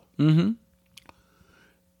you will. Mm-hmm.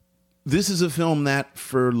 This is a film that,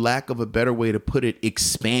 for lack of a better way to put it,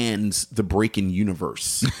 expands the breaking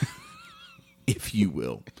universe, if you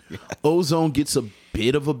will. Yes. Ozone gets a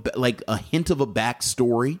bit of a hint of a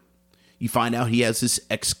backstory. You find out he has this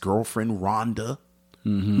ex-girlfriend, Rhonda,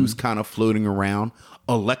 who's kind of floating around.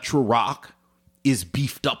 Electra Rock is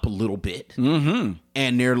beefed up a little bit, and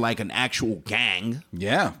they're like an actual gang.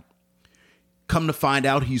 Yeah. Come to find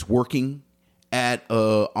out, he's working at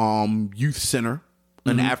a youth center,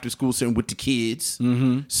 an after-school center with the kids.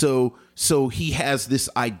 So he has this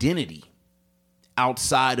identity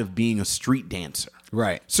outside of being a street dancer.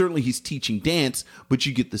 Right. Certainly he's teaching dance, but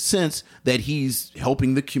you get the sense that he's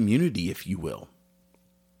helping the community, if you will.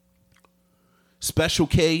 Special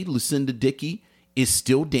K, Lucinda Dickey, is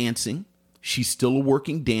still dancing. She's still a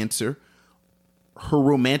working dancer. Her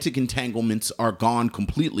romantic entanglements are gone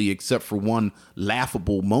completely, except for one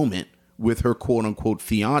laughable moment with her quote-unquote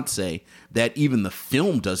fiance that even the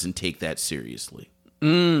film doesn't take that seriously.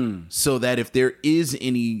 So that if there is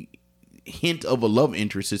any hint of a love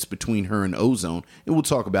interest, it's between her and Ozone, and we'll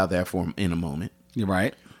talk about that in a moment. You're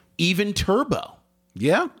right. Even Turbo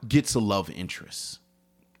gets a love interest.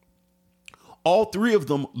 All three of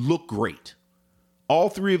them look great. All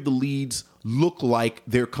three of the leads look like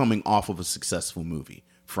they're coming off of a successful movie,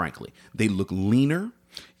 frankly. They look leaner.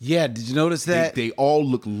 Yeah, did you notice that? They all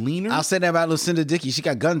look leaner. I'll say that about Lucinda Dickey. She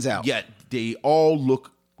got guns out. Yeah, they all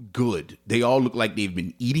look good. They all look like they've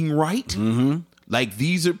been eating right. Like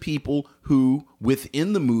these are people who,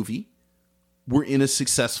 within the movie, were in a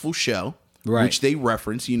successful show, which they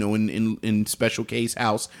reference. You know, in Special K's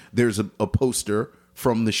house, there's a poster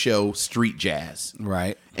from the show Street Jazz.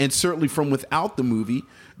 Right. And certainly from without the movie,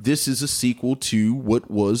 this is a sequel to what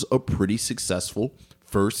was a pretty successful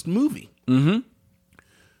first movie.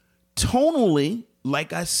 Tonally,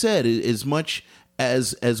 like I said, as much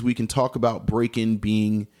as we can talk about Breakin'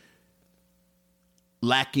 being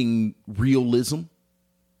lacking realism,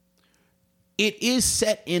 it is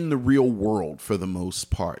set in the real world for the most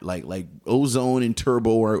part. Like Ozone and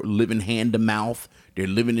Turbo are living hand to mouth. They're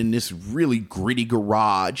living in this really gritty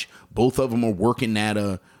garage. Both of them are working at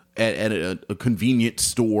a convenience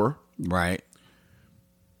store. Right.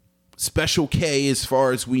 Special K, as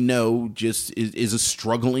far as we know, just is a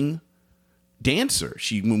struggling dancer.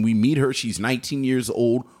 When we meet her, she's 19 years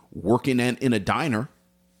old, working in a diner.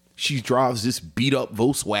 She drives this beat up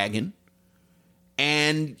Volkswagen,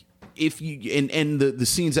 and the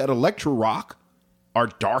scenes at Electra Rock are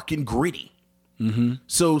dark and gritty.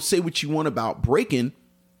 So say what you want about Breakin',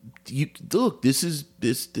 look, this is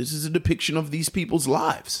a depiction of these people's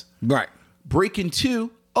lives. Right. Breakin' 2.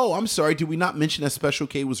 Oh, I'm sorry. Did we not mention that Special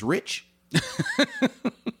K was rich?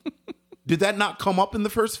 Did that not come up in the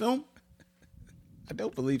first film? I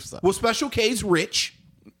don't believe so. Well, Special K's rich.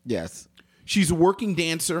 Yes. She's a working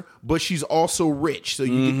dancer, but she's also rich. So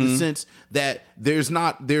you get the sense that there's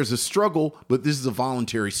a struggle, but this is a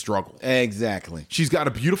voluntary struggle. Exactly. She's got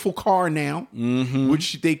a beautiful car now,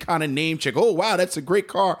 which they kind of name check. Oh, wow, that's a great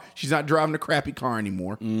car. She's not driving a crappy car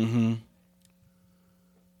anymore.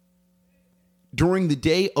 During the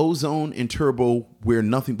day, Ozone and Turbo wear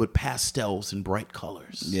nothing but pastels and bright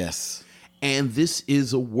colors. Yes. And this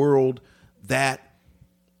is a world that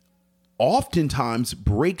oftentimes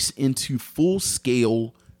breaks into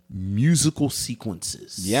full-scale musical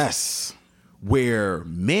sequences. Yes. Where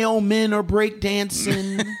mailmen are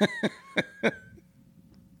breakdancing,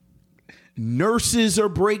 nurses are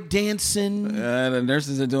breakdancing. The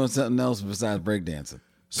nurses are doing something else besides breakdancing.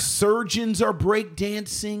 Surgeons are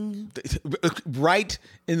breakdancing. Right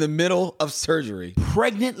in the middle of surgery.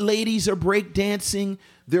 Pregnant ladies are breakdancing.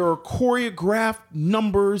 There are choreographed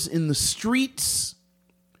numbers in the streets.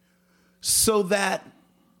 So that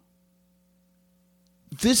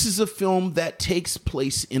this is a film that takes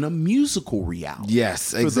place in a musical reality.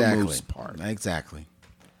 Yes, exactly. For the most part. Exactly.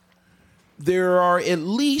 There are at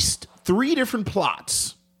least 3 different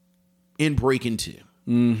plots in Breakin'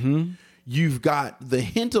 2. You've got the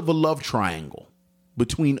hint of a love triangle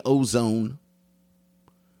between Ozone,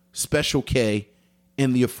 Special K,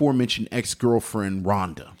 and the aforementioned ex-girlfriend,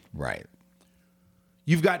 Rhonda. Right.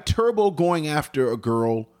 You've got Turbo going after a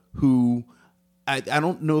girl who I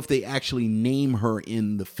don't know if they actually name her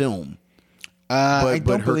in the film. But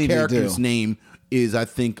her character's name is, I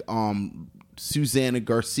think, Susanna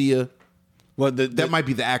Garcia. Well, that might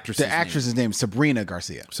be the actress's The actress's name is Sabrina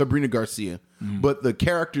Garcia. Sabrina Garcia. But the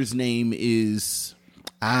character's name is...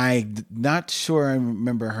 I'm not sure I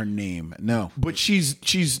remember her name. No. But she's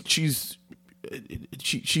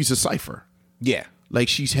a cipher. Yeah. Like,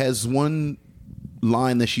 she has one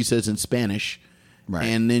line that she says in Spanish, Right.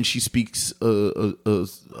 and then she speaks a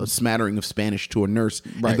smattering of Spanish to a nurse,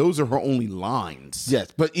 Right. and those are her only lines. Yes,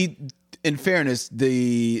 but in fairness,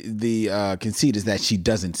 the conceit is that she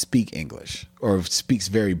doesn't speak English or speaks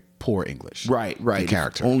very poor English. Right. The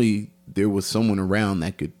character. If only there was someone around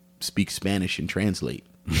that could speak Spanish and translate.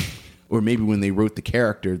 Or maybe when they wrote the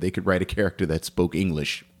character, they could write a character that spoke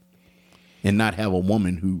English and not have a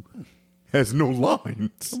woman who has no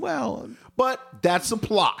lines. Well, But that's a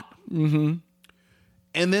plot. Mm-hmm.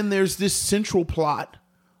 And then there's this central plot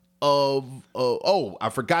of, I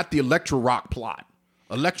forgot the Electra Rock plot.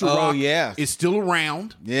 Electra Rock yeah. is still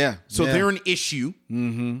around. yeah. So yeah. they're an issue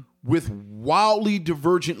with wildly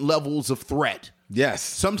divergent levels of threat. Yes.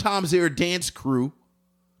 Sometimes they're a dance crew,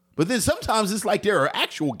 but then sometimes it's like they're an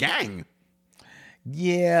actual gang.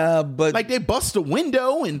 Yeah, but Like they bust a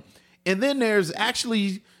window, and then there's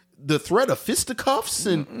actually the threat of fisticuffs.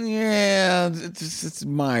 And yeah, it's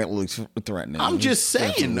mildly threatening. I'm just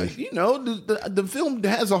saying, Definitely. the film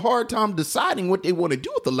has a hard time deciding what they want to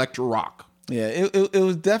do with Electra Rock. Yeah, it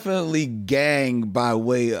was definitely gang by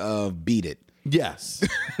way of Beat It. Yes.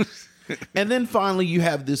 And then finally you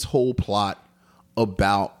have this whole plot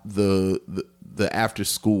about the after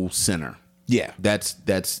school center. Yeah. That's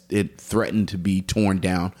it threatened to be torn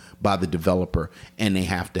down by the developer, and they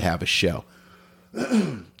have to have a show.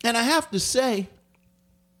 And I have to say,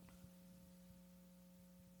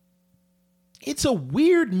 it's a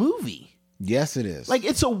weird movie. Yes, it is. Like,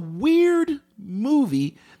 it's a weird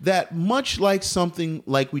movie that, much like something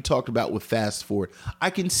like we talked about with Fast Forward, I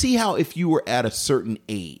can see how if you were at a certain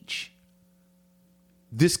age,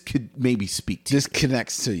 this could maybe speak to this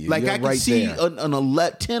connects to you. like, You're I can right see there. an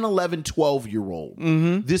 10, 11,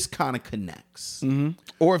 12-year-old. This kind of connects.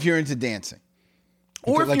 Or if you're into dancing.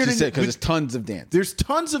 Or if like you're you into- said, because there's tons of dance. There's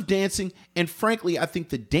tons of dancing, and frankly, I think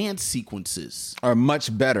the dance sequences Are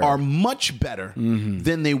much better. are much better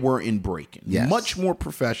than they were in Breakin'. Yes. Much more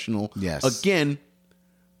professional. Yes. Again,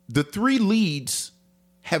 the three leads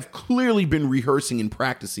have clearly been rehearsing and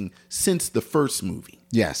practicing since the first movie.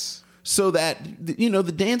 Yes. So that,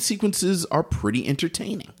 the dance sequences are pretty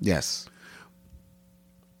entertaining. Yes.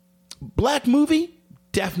 Black movie?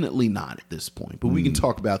 Definitely not at this point, but we can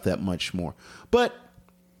talk about that much more. But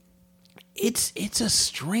it's a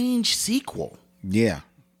strange sequel. Yeah.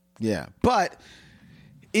 Yeah. But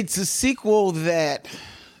it's a sequel that,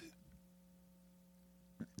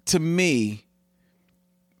 to me,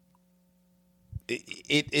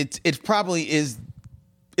 it probably is.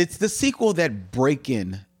 It's the sequel that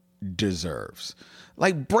Breakin' deserves.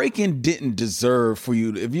 Like, Breakin' didn't deserve for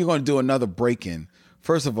you. If you're going to do another Breakin',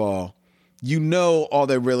 first of all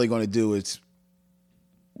they're really going to do is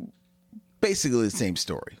basically the same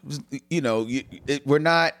story. We're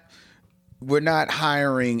not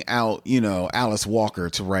hiring out, Alice Walker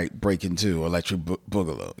to write Breakin' 2 or Electric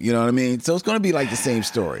Boogaloo. You know what I mean? So it's going to be like the same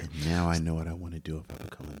story. Now I know what I want to do if I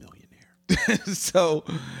become a millionaire.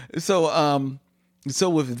 So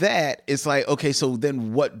with that, it's like, okay, so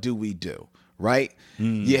then what do we do? Right?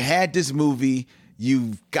 You had this movie.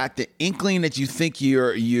 You've got the inkling that you think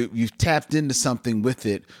you've tapped into something with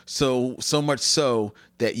it, so much so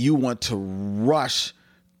that you want to rush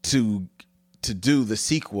to do the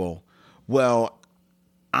sequel. Well,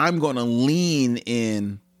 I'm going to lean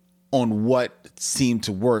in on what seemed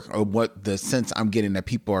to work, or what the sense I'm getting that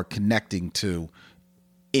people are connecting to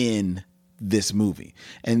in this movie.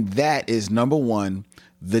 And that is, number one,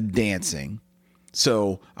 the dancing.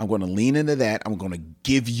 So I'm going to lean into that. I'm going to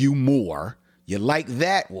give you more. You like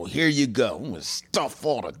that? Well, here you go. I'm going to stuff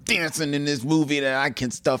all the dancing in this movie that I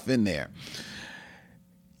can stuff in there.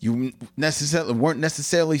 You weren't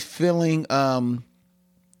necessarily feeling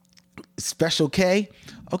Special K.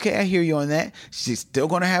 Okay, I hear you on that. She's still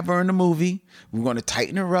going to have her in the movie. We're going to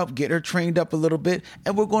tighten her up, get her trained up a little bit,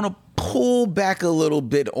 and we're going to pull back a little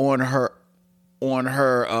bit on her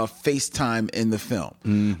FaceTime in the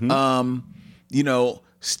film.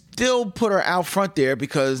 Still put her out front there,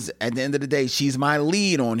 because at the end of the day, she's my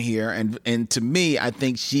lead on here. And to me, I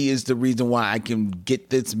think she is the reason why I can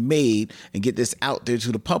get this made and get this out there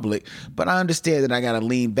to the public. But I understand that I got to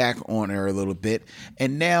lean back on her a little bit.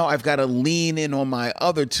 And now I've got to lean in on my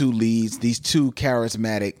other two leads, these two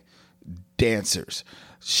charismatic dancers,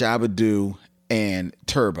 Shabba-Doo and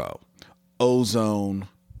Turbo. Ozone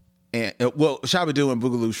and Shabba-Doo and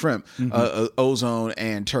Boogaloo Shrimp, Ozone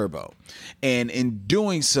and Turbo. And in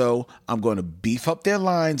doing so, I'm going to beef up their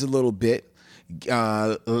lines a little bit,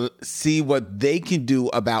 see what they can do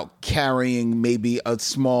about carrying maybe a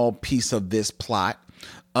small piece of this plot.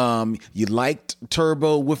 You liked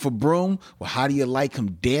Turbo with a broom? Well, how do you like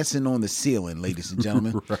him dancing on the ceiling, ladies and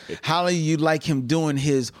gentlemen? Right. How do you like him doing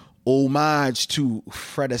his homage to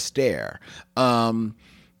Fred Astaire?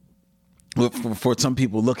 For some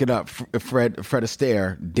people, look it up. Fred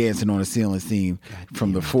Astaire dancing on the ceiling theme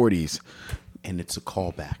from the 40s, And it's a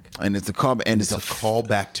callback. and it's a callback, and It's a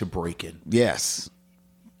callback to Breakin'. yes.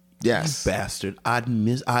 Yes. Bastard. I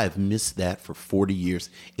have missed that for 40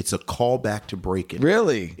 years. It's a callback to Breakin'.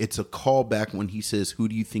 Really? It's a callback when he says, "Who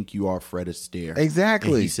do you think you are, Fred Astaire?"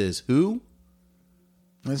 Exactly. And he says, "Who?"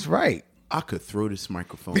 That's right. I could throw this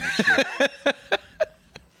microphone at you.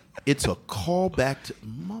 It's a callback to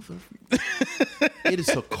It is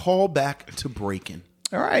a callback to Breakin'.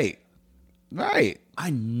 All right. Right.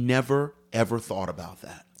 I never ever thought about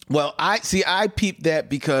that. Well, I peeped that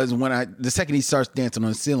because the second he starts dancing on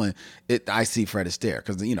the ceiling, I see Fred Astaire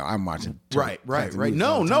because I'm watching. Right. movies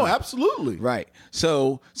all the No, time. absolutely. Right.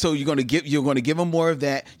 So you're gonna give him more of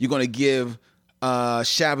that. You're gonna give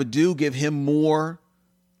Shabba-Doo, give him more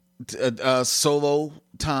solo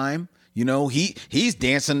time. He's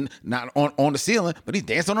dancing not on the ceiling, but he's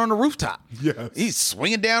dancing on the rooftop. Yes. He's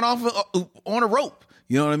swinging down off on a rope.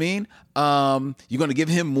 You know what I mean? You're going to give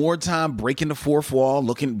him more time breaking the fourth wall,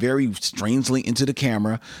 looking very strangely into the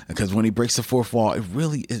camera, because when he breaks the fourth wall, it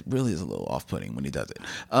really is a little off-putting when he does it.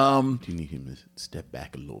 You need him to step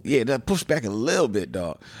back a little bit. Yeah, that push back a little bit,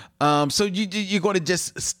 dog. So you're going to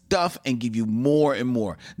just stuff and give you more and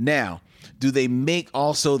more. Now, do they make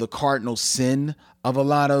also the cardinal sin of a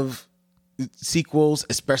lot of sequels,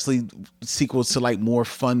 especially sequels to like more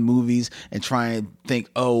fun movies, and try and think,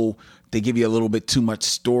 oh, they give you a little bit too much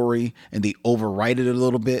story and they overwrite it a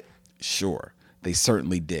little bit? Sure, they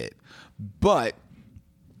certainly did. But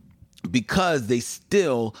because they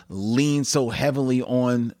still lean so heavily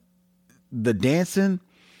on the dancing,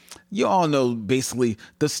 you all know basically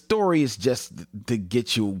the story is just to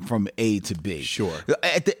get you from A to B. Sure.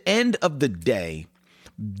 At the end of the day,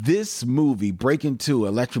 this movie, Breakin' 2,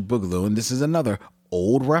 Electric Boogaloo, and this is another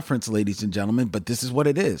old reference, ladies and gentlemen, but this is what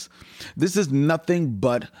it is. This is nothing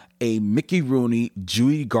but a Mickey Rooney,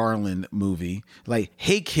 Judy Garland movie. Like,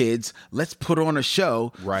 hey kids, let's put on a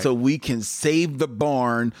show so we can save the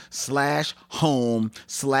barn / home /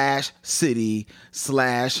 city /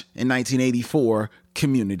 in 1984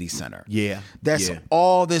 community center. Yeah. That's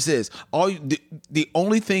all this is. The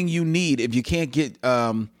only thing you need, if you can't get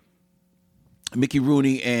Mickey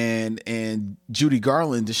Rooney and Judy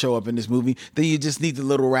Garland to show up in this movie, then you just need the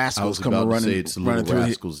Little Rascals coming running. It's the Little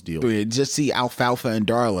Rascals deal. Just see Alfalfa and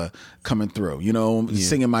Darla coming through,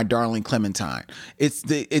 singing "My Darling Clementine."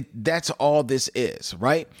 That's all this is,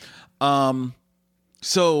 right?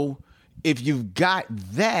 So if you've got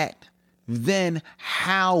that, then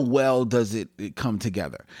how well does it come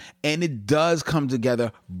together? And it does come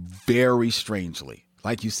together very strangely.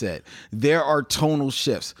 Like you said, there are tonal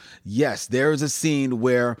shifts. Yes, there is a scene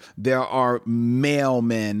where there are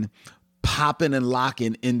mailmen popping and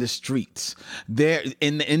locking in the streets. There,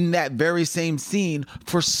 in that very same scene,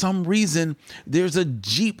 for some reason, there's a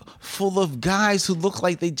Jeep full of guys who look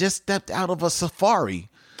like they just stepped out of a safari.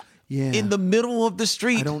 Yeah. In the middle of the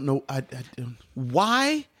street. I don't know. I don't.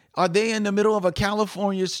 Why are they in the middle of a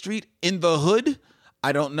California street in the hood?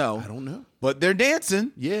 I don't know. But they're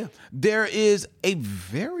dancing. Yeah. There is a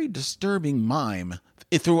very disturbing mime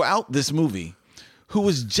throughout this movie who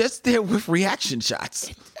was just there with reaction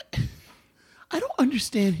shots. I don't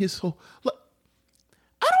understand his whole. Look,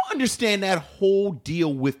 I don't understand that whole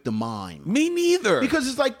deal with the mime. Me neither. Because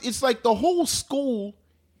it's like the whole school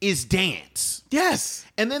is dance. Yes.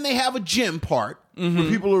 And then they have a gym part where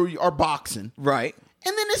people are boxing. Right.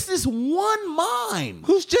 And then it's this one mime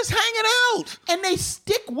who's just hanging out. And they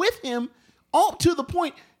stick with him all to the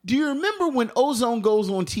point. Do you remember when Ozone goes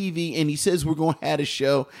on TV and he says we're going to have a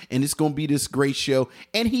show and it's going to be this great show?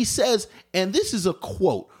 And he says, and this is a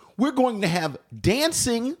quote, we're going to have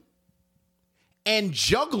dancing and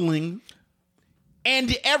juggling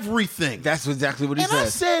and everything. That's exactly what he said. And I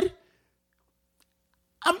said,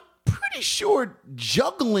 I'm pretty sure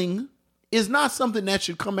juggling is not something that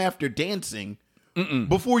should come after dancing.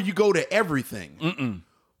 Before you go to everything.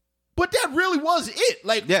 But that really was it.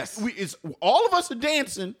 Like, yes. It's all of us are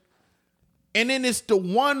dancing, and then it's the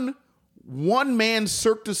one man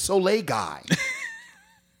Cirque du Soleil guy.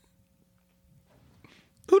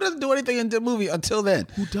 Who doesn't do anything in the movie until then?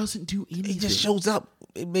 Who doesn't do anything. He just shows up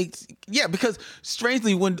it makes, because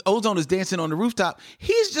strangely, when Ozone is dancing on the rooftop,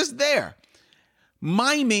 he's just there,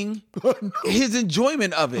 miming his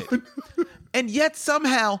enjoyment of it. And yet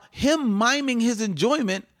somehow, him miming his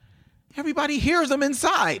enjoyment, everybody hears him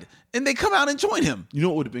inside, and they come out and join him. You know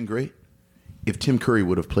what would have been great? If Tim Curry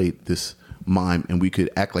would have played this mime and we could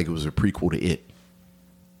act like it was a prequel to It.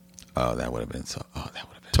 Oh, that would have been so. Oh, that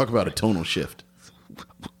would have been. Talk about a tonal shift.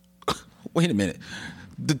 Wait a minute.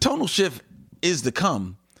 The tonal shift is to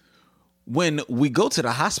come when we go to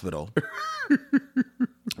the hospital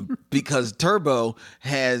because Turbo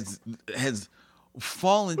has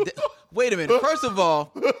fallen. Wait a minute. First of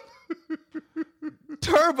all,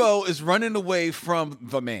 Turbo is running away from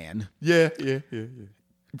the man. Yeah.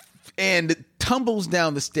 And tumbles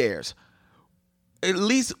down the stairs. At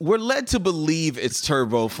least we're led to believe it's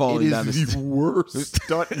Turbo falling down the stairs. It is the worst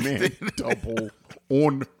stuntman double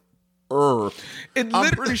on earth.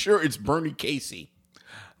 I'm pretty sure it's Bernie Casey,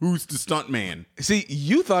 who's the stuntman. See,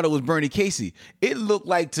 you thought it was Bernie Casey. It looked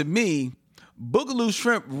like to me, Boogaloo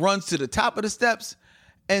Shrimp runs to the top of the steps,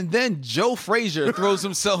 and then Joe Frazier throws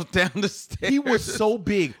himself down the stairs. He was so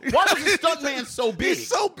big. Why was the stuntman so big? He's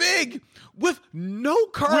so big with no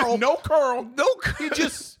curl. With no curl. No curl.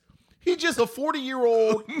 He's just a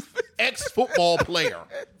 40-year-old ex-football player.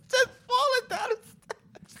 Just falling down the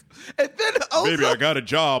steps. And then Ozone. Baby, I got a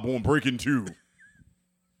job on Breaking 2.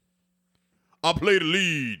 I'll play the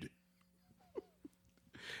lead.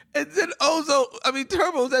 And then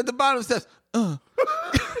Turbo's at the bottom of the steps.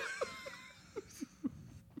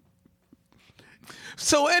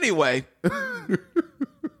 So anyway.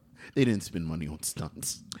 They didn't spend money on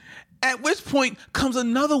stunts. At which point comes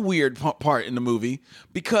another weird part in the movie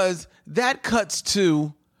because that cuts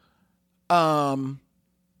to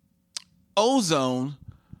Ozone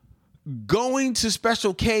going to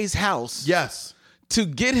Special K's house. Yes. To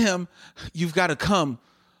get him, you've got to come.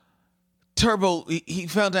 Turbo, he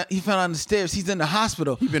fell down on the stairs. He's in the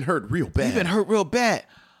hospital. He's been hurt real bad.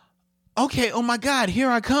 Okay, oh my God, here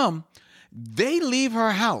I come. They leave her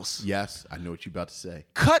house. Yes, I know what you're about to say.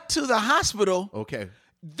 Cut to the hospital. Okay.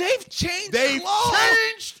 They've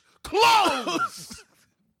changed clothes.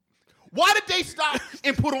 Why did they stop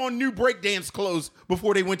and put on new breakdance clothes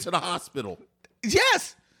before they went to the hospital?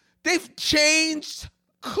 Yes, they've changed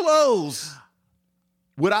clothes.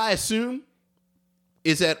 What I assume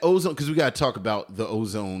is that Ozone, because we got to talk about the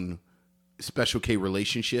Ozone Special K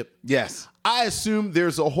relationship. Yes. I assume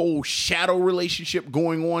there's a whole shadow relationship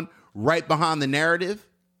going on right behind the narrative.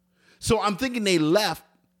 So I'm thinking they left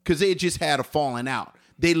because they had just had a falling out.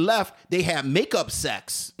 They left, they had makeup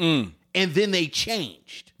sex, and then they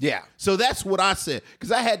changed. Yeah. So that's what I said.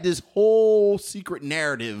 Because I had this whole secret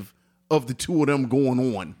narrative of the two of them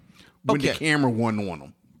going on when the camera wasn't on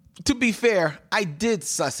them. To be fair, I did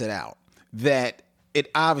suss it out that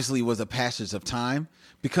it obviously was a passage of time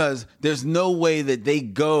because there's no way that they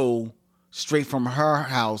go straight from her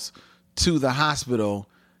house to the hospital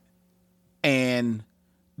and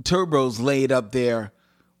Turbo's laid up there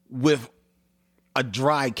with a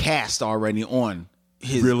dry cast already on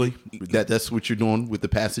his. Really? That's what you're doing with the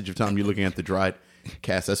passage of time? You're looking at the dried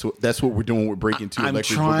cast. That's what we're doing with Breaking 2. I'm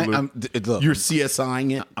trying. Look, you're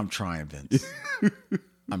CSIing it. I'm trying, Vince.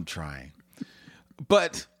 I'm trying.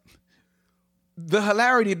 But the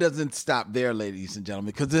hilarity doesn't stop there, ladies and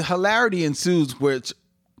gentlemen, because the hilarity ensues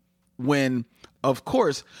when, of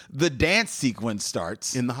course, the dance sequence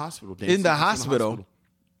starts. In the hospital. In the hospital.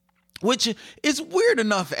 Which is weird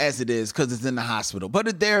enough as it is because it's in the hospital.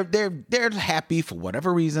 But they're happy for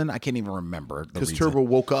whatever reason. I can't even remember the reason. Because Turbo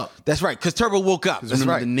woke up. That's right. Because Turbo woke up. That's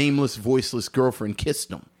right. The nameless, voiceless girlfriend kissed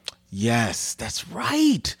him. Yes, that's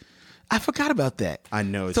right. I forgot about that. I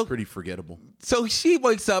know. It's pretty forgettable. So she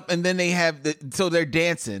wakes up and then so they're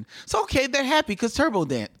dancing. So, okay, they're happy because Turbo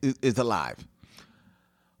is alive.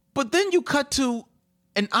 But then you cut to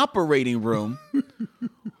an operating room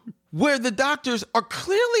where the doctors are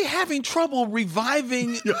clearly having trouble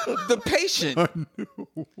reviving the patient.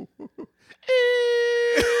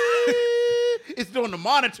 It's doing the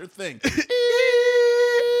monitor thing.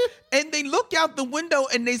 And they look out the window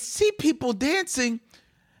and they see people dancing.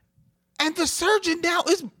 And the surgeon now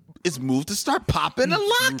is moved to start popping and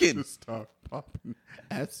locking. Start popping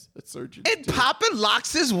as a surgeon. And Poppin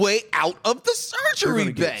locks his way out of the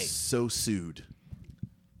surgery bay. Get so sued.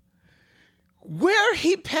 Where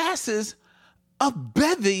he passes a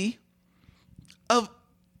bevy of,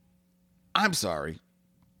 I'm sorry,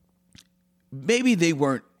 maybe they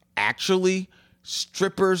weren't actually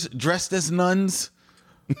strippers dressed as nuns.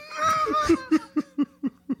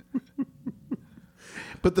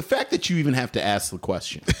 But the fact that you even have to ask the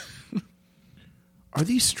question, are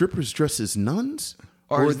these strippers dressed as nuns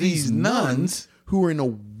Or these nuns who are in a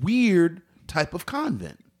weird type of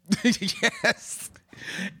convent. yes.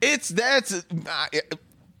 It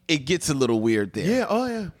gets a little weird there. Yeah,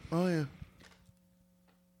 oh yeah.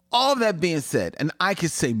 All that being said, and I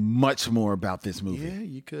could say much more about this movie. Yeah,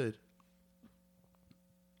 you could.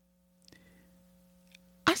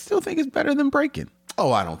 I still think it's better than Breakin'.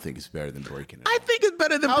 Oh, I don't think it's better than Breakin'. I think it's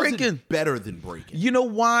better than How is Breakin'. it better than Breakin'? You know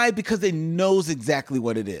why? Because it knows exactly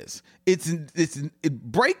what it is.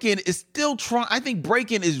 Breakin' is still trying. I think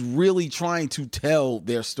Breakin' is really trying to tell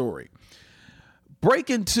their story.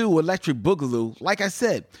 Breakin' 2, Electric Boogaloo, like I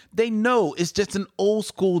said, they know it's just an old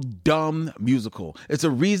school dumb musical. It's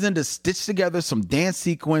a reason to stitch together some dance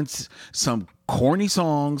sequence, some corny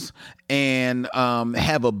songs, and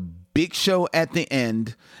have a big show at the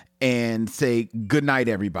end and say, good night,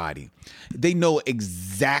 everybody. They know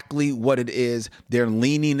exactly what it is. They're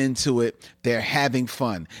leaning into it. They're having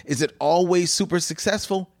fun. Is it always super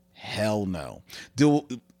successful? Hell no.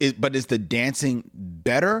 But is the dancing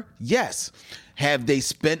better? Yes. Have they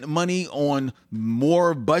spent money on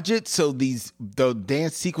more budget so the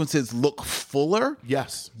dance sequences look fuller?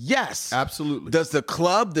 Yes. Yes. Absolutely. Does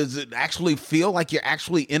it actually feel like you're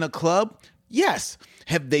actually in a club? Yes.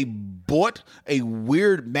 Have they bought a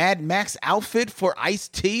weird Mad Max outfit for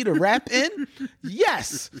Ice-T to rap in?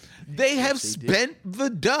 Yes. They have spent the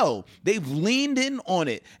dough. They've leaned in on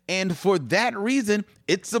it. And for that reason,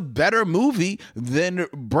 it's a better movie than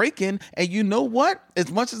Breakin'. And you know what?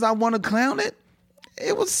 As much as I want to clown it,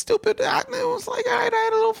 it was stupid. It was like, all right, I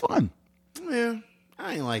had a little fun. Yeah,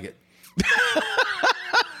 I ain't like it.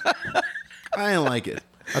 I ain't like it.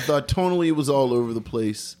 I thought tonally it was all over the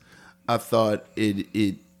place. I thought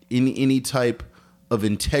it any type of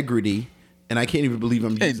integrity, and I can't even believe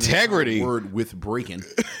I'm using that word with Breakin',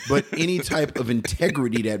 but any type of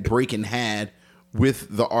integrity that Breakin' had with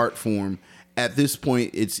the art form at this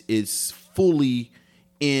point, it's fully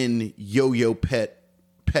in Yo-Yo Pet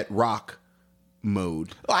Rock mode.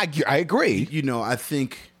 I agree. You know, I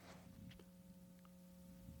think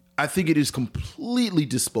it is completely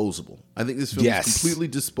disposable. I think this film is completely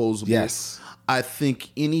disposable. Yes. I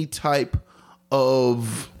think any type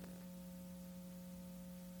of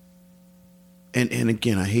and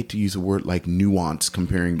again, I hate to use a word like nuance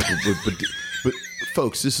comparing, but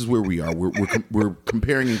folks, this is where we are. We're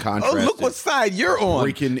comparing and contrasting. Oh, look what side you're on.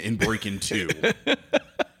 Breakin' and Breakin' 2.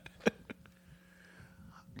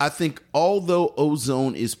 I think although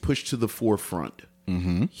Ozone is pushed to the forefront,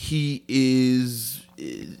 he is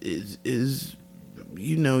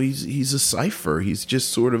you know, he's a cipher. He's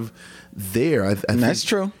just sort of there. I think that's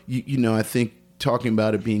true. You know, I think talking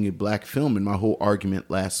about it being a black film and my whole argument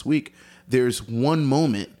last week, there's one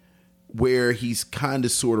moment where he's kind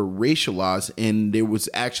of sort of racialized, and there was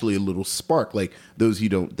actually a little spark. Like those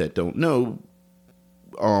that don't know,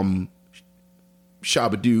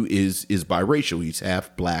 Shabba-Doo is biracial. He's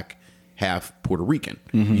half black, half Puerto Rican.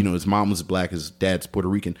 You know, his mom was black, his dad's Puerto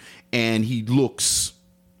Rican, and he looks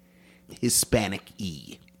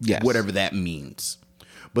Hispanic-y, whatever that means.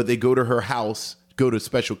 But they go to her house, go to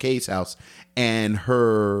Special K's house, and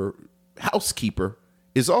her housekeeper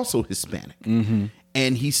is also Hispanic.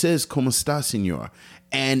 And he says, "¿Cómo está, señor?"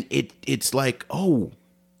 And it's like, oh,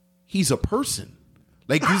 he's a person.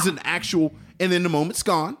 Like he's an actual, and then the moment's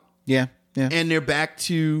gone. Yeah. And they're back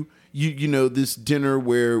to you know, this dinner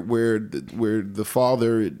where the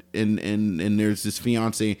father and there's this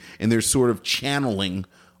fiance, and they're sort of channeling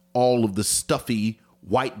all of the stuffy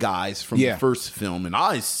white guys from the first film, and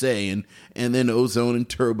I say, and then Ozone and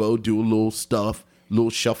Turbo do a little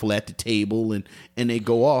shuffle at the table, and they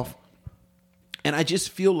go off, and I just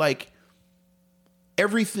feel like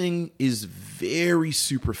everything is very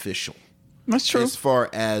superficial. That's true. As far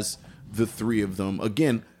as the three of them,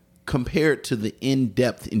 again, compared to the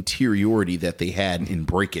in-depth interiority that they had in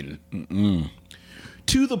Breakin',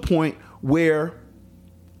 to the point where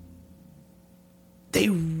they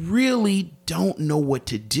really don't know what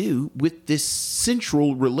to do with this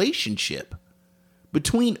central relationship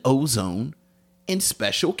between Ozone and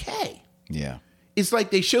Special K. Yeah. It's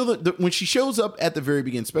like they show when she shows up at the very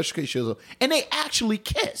beginning, Special K shows up, and they actually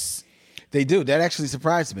kiss. They do. That actually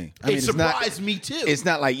surprised me. It surprised me too. It's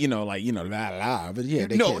not like, la la, but yeah,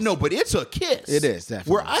 they kiss. No, but it's a kiss. It is,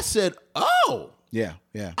 definitely. Where I said, oh. Yeah.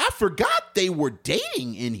 I forgot they were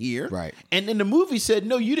dating in here. Right. And then the movie said,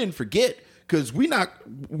 no, you didn't forget, because we're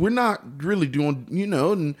not really doing, you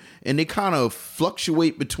know, and they kind of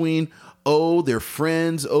fluctuate between, oh, they're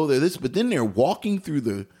friends, oh, they're this, but then they're walking through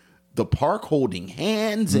the park holding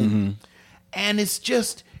hands, and it's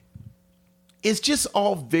just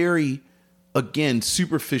all very again,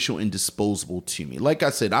 superficial and disposable to me. Like I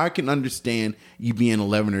said, I can understand you being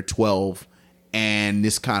 11 or 12 and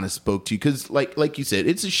this kind of spoke to you because, like you said,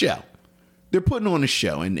 it's a show. They're putting on a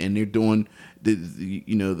show and they're doing the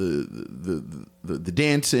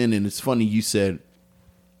dancing, and it's funny you said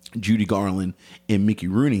Judy Garland and Mickey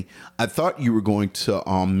Rooney. I thought you were going to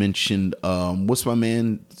mention what's my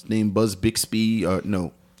man's name? Buzz Bixby?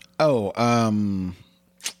 No.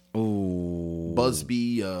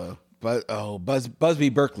 Busby. Busby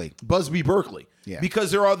Berkeley. Busby Berkeley. Yeah.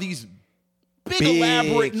 Because there are these big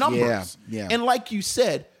elaborate numbers. Yeah. And like you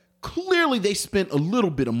said, clearly they spent a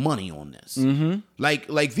little bit of money on this. Mm-hmm.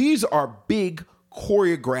 Like these are big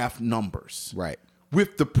choreographed numbers. Right.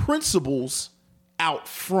 With the principals out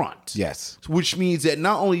front. Yes. Which means that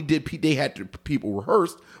not only did people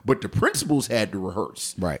rehearse, but the principals had to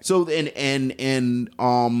rehearse. Right. So and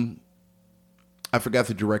I forgot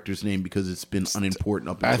the director's name because it's been unimportant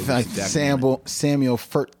up until I think Samuel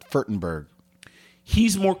Furtenberg.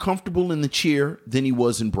 He's more comfortable in the chair than he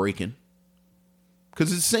was in Breakin'.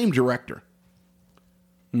 Because it's the same director.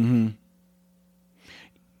 Mm-hmm.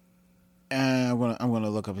 I'm gonna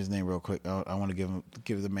look up his name real quick. I want to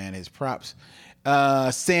give the man his props.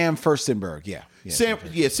 Sam Furstenberg. Sam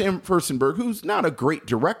Furstenberg, who's not a great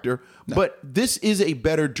director, but this is a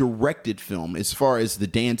better directed film as far as the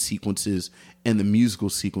dance sequences and the musical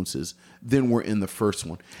sequences than were in the first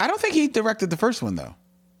one. I don't think he directed the first one though.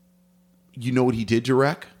 You know what he did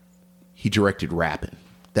direct? He directed Rappin'.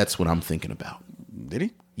 That's what I'm thinking about. Did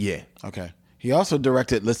he? Yeah. Okay. He also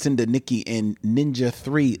directed Lucinda Nikki in Ninja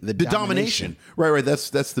 3, The Domination. Right. That's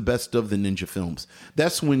the best of the Ninja films.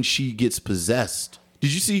 That's when she gets possessed.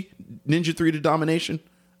 Did you see Ninja 3, The Domination?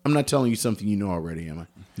 I'm not telling you something you know already, am I?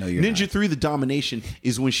 No, you're not. Ninja 3, The Domination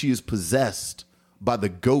is when she is possessed by the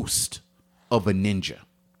ghost of a ninja.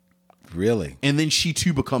 Really? And then she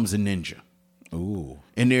too becomes a ninja. Ooh.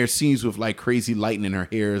 And there are scenes with like crazy lightning. Her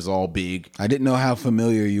hair is all big. I didn't know how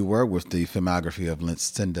familiar you were with the filmography of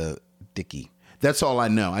Lucinda Dickey. That's all I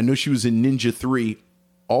know. I know she was in Ninja 3,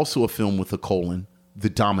 also a film with a colon, The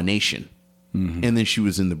Domination. Mm-hmm. And then she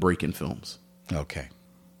was in the Breakin' films. Okay.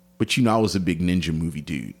 But I was a big ninja movie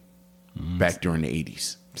dude back during the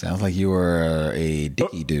 80s. Sounds like you were a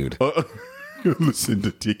Dickey dude. Listen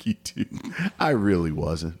to Dickey dude. I really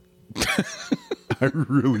wasn't. I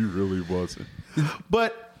really wasn't.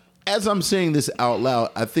 But as I'm saying this out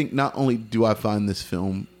loud, I think not only do I find this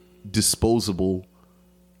film disposable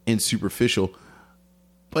and superficial,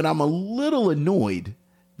 but I'm a little annoyed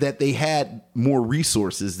that they had more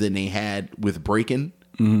resources than they had with Breakin'.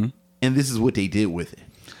 Mm-hmm. And this is what they did with it.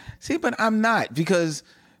 See, but I'm not, because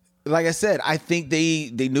like I said, I think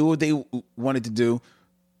they knew what they wanted to do.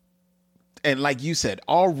 And like you said,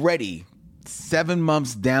 already 7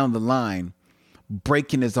 months down the line,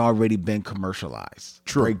 breaking has already been commercialized.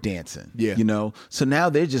 True. Break dancing. Yeah. You know? So now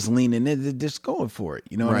they're just leaning in, they're just going for it.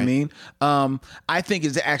 You know what I mean? I think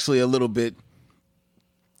it's actually a little bit,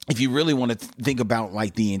 if you really want to think about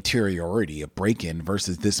like the interiority of Breakin'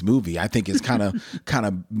 versus this movie, I think it's kind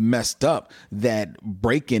of messed up that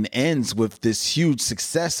Breakin' ends with this huge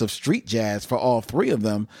success of street jazz for all three of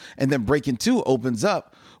them, and then Breakin' 2 opens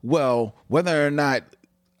up. Well, whether or not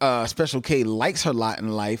Special K likes her lot in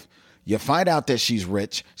life, you find out that she's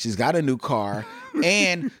rich, she's got a new car,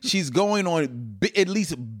 and she's going on at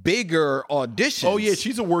least bigger auditions. Oh yeah,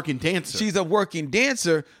 she's a working dancer. She's a working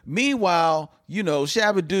dancer. Meanwhile, you know,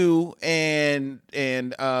 Shabba-Doo and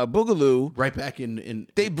Boogaloo, right back in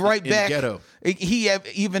they right in back. Ghetto. He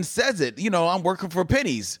even says it. You know, I'm working for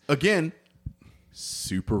pennies. Again,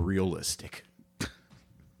 super realistic.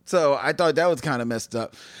 So I thought that was kind of messed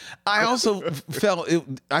up. I also felt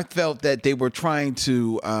that they were trying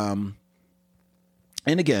to, and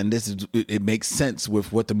again, it makes sense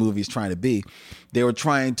with what the movie is trying to be. They were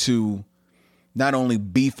trying to not only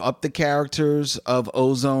beef up the characters of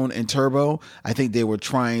Ozone and Turbo, I think they were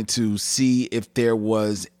trying to see if there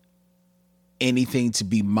was anything to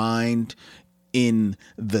be mined in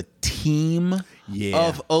the team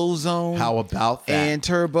of Ozone. How about that? And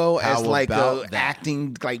Turbo How as like about a that?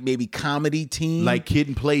 acting like maybe comedy team. Like Kid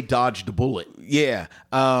and Play dodged a bullet. Yeah.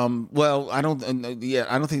 Well, I don't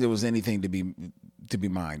think there was anything to be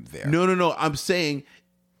mined there. No. I'm saying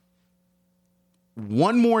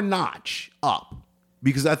one more notch up,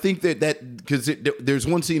 because I think there's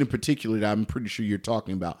one scene in particular that I'm pretty sure you're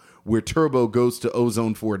talking about where Turbo goes to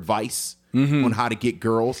Ozone for advice on how to get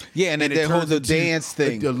girls. Yeah, and then it they hold turns the into dance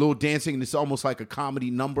thing. a little dancing, and it's almost like a comedy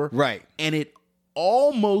number. Right. And it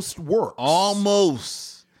almost works.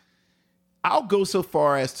 Almost. I'll go so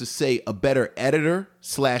far as to say a better editor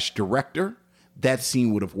 / director, that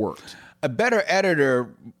scene would have worked. a better editor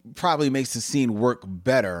probably makes the scene work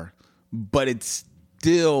better, but it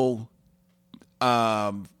still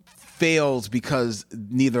fails because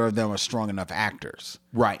neither of them are strong enough actors.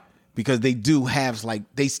 Right. Because they do have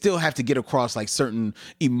they still have to get across like certain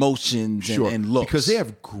emotions and looks. Because they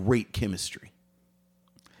have great chemistry.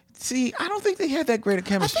 See, I don't think they had that great a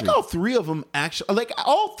chemistry. I think all three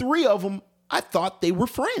of them I thought they were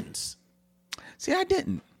friends. See, I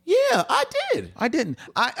didn't. Yeah, I did. I didn't.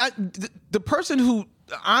 The person who,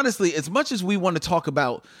 honestly, as much as we want to talk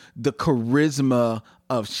about the charisma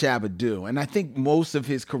of Shabba-Doo, and I think most of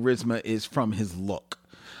his charisma is from his look,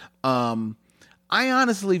 I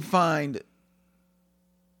honestly find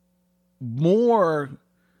more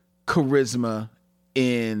charisma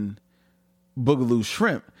in Boogaloo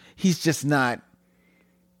Shrimp. He's just not.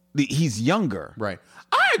 He's younger, Right.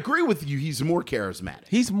 I agree with you. He's more charismatic.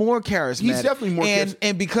 He's more charismatic. He's definitely more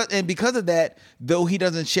charismatic. And because of that, though he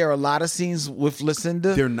doesn't share a lot of scenes with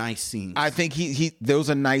Lucinda, They're nice scenes. I think he those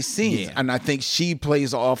are nice scenes, Yeah. and I think she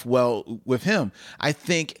plays off well with him. I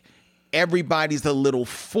think everybody's a little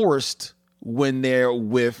forced when they're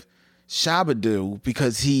with Shabba-Doo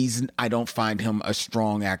because I don't find him a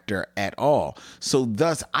strong actor at all. So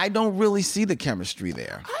thus, I don't really see the chemistry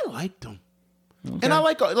there. I liked them. Okay. And I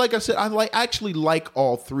like I said, actually like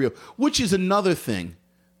all three of, which is another thing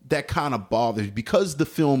that kind of bothers, because the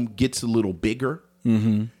film gets a little bigger.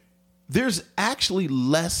 Mm-hmm. There's actually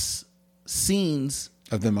less scenes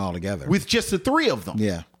Of them all together. with just the three of them.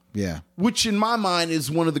 Yeah. Which in my mind is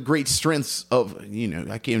one of the great strengths of,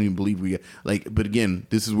 I can't even believe but again,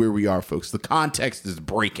 this is where we are, folks. The context is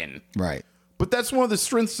breaking. Right. But that's one of the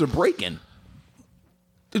strengths of breaking.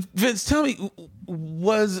 Vince, tell me,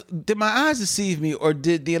 did my eyes deceive me, or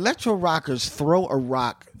did the Electro Rockers throw a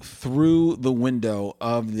rock through the window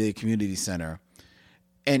of the community center,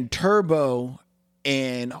 and Turbo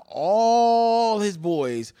and all his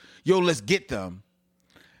boys, let's get them,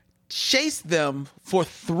 chased them for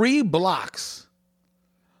 3 blocks,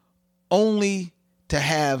 only to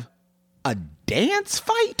have a dance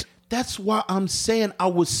fight? That's why I'm saying I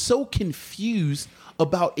was so confused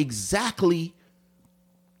about exactly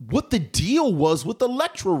what the deal was with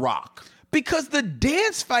Electro Rock. Because the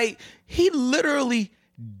dance fight, he literally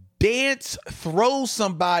throws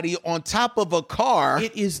somebody on top of a car.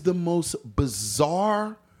 It is the most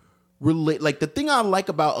bizarre the thing I like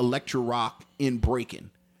about Electro Rock in Breaking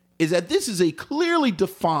is that this is a clearly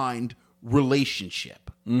defined relationship.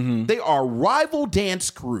 Mm-hmm. They are rival dance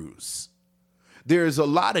crews. There's a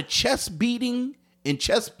lot of chest beating and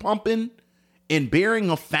chest pumping and baring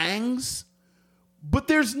of fangs. But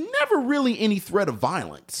there's never really any threat of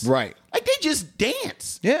violence. Right. Like, they just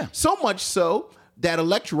dance. Yeah. So much so that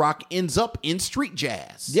Electro Rock ends up in street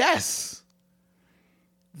jazz. Yes.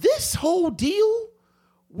 This whole deal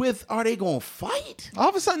with, are they going to fight? All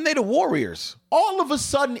of a sudden, they the Warriors. All of a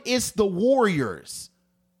sudden, it's the Warriors.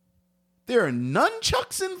 There are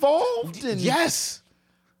nunchucks involved. And Yes.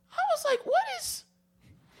 I was like, what is...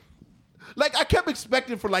 Like, I kept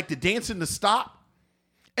expecting for, the dancing to stop.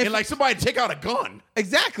 And somebody take out a gun.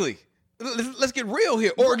 Exactly. Let's get real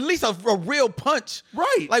here. Or at least a real punch.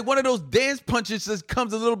 Right. Like one of those dance punches that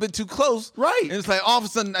comes a little bit too close. Right. And it's like all of a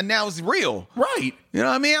sudden now it's real. Right. You know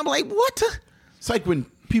what I mean? I'm like, what? It's like when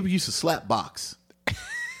people used to slap box.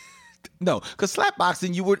 No, because slap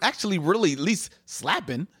boxing, you were actually really at least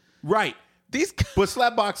slapping. Right. But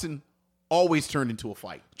slap boxing always turned into a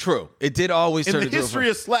fight. True. It did always turn into a fight. In the history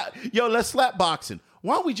of let's slap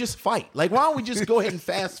why don't we just fight? Why don't we just go ahead and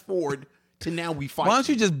fast forward to now we fight? Why don't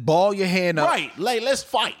you just ball your hand up? Right. Let's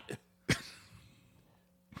fight.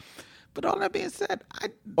 But all that being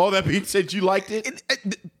said, you liked it?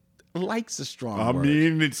 Like's a strong word. I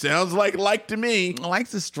mean, it sounds like to me.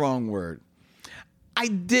 Like's a strong word. I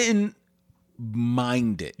didn't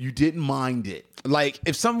mind it. You didn't mind it. Like,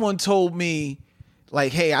 if someone told me,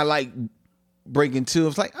 hey, I like Breaking 2,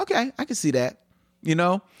 it's like, okay, I can see that,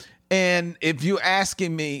 And if you're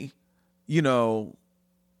asking me,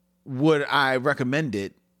 would I recommend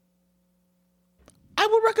it? I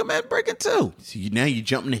would recommend Breaking 2. See, now you're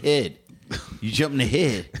jumping ahead.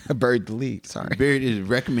 I buried the lead. Sorry. Buried his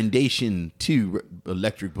recommendation to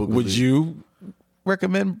Electric Boogaloo. Would you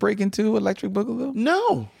recommend Breaking 2 Electric Boogaloo?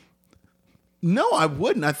 No, I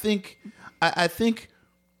wouldn't. I think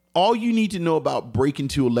all you need to know about Breaking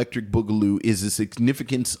 2 Electric Boogaloo is the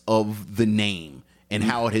significance of the name and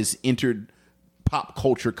how it has entered pop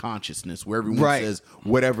culture consciousness, where everyone says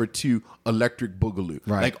whatever to Electric Boogaloo.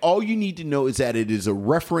 Right. Like, all you need to know is that it is a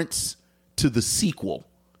reference to the sequel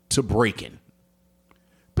to Breaking.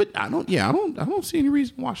 But I don't see any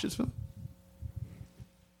reason to watch this film.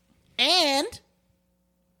 And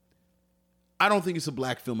I don't think it's a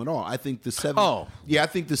black film at all. I think the 7 Oh. Yeah, I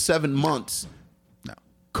think the 7 months No.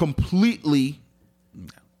 completely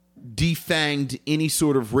defanged any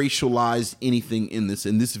sort of racialized anything in this.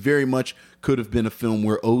 And this very much could have been a film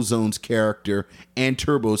where Ozone's character and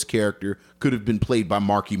Turbo's character could have been played by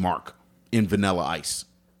Marky Mark in Vanilla Ice.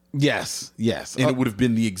 Yes. And it would have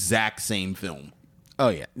been the exact same film. Oh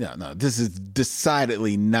yeah, no. This is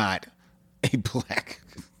decidedly not a black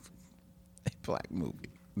movie.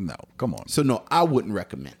 No, come on. So no, I wouldn't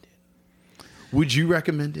recommend it. Would you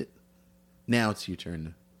recommend it? Now it's your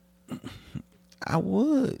turn. I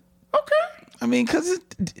would. Okay. I mean, because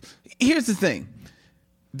here's the thing: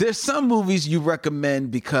 there's some movies you recommend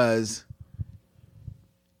because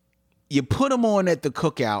you put them on at the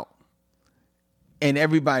cookout, and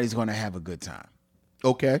everybody's going to have a good time.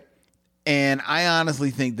 Okay. And I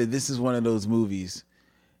honestly think that this is one of those movies.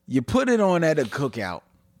 You put it on at a cookout,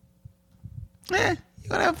 you're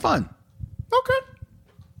gonna have fun. Okay.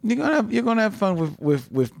 You're gonna have fun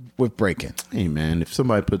with Breaking. Hey man, if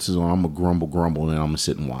somebody puts this on, I'm gonna grumble, and I'm gonna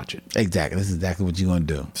sit and watch it. Exactly. This is exactly what you're gonna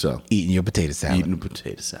do. So eating your potato salad, eating a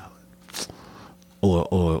potato salad,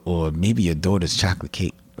 or maybe your daughter's chocolate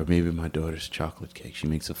cake. Or maybe my daughter's chocolate cake. She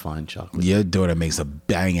makes a fine chocolate. Your daughter makes a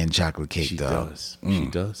banging chocolate cake. She though. does. She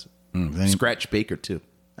does. Scratch baker too.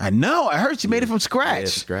 I know. I heard she made it from scratch. Yeah,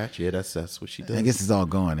 scratch. Yeah, that's what she does. I guess it's all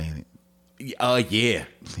gone, ain't it? Yeah.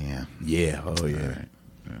 Yeah. Yeah. Oh yeah. Right.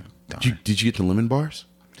 Did you get the lemon bars?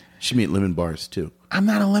 She made lemon bars too. I'm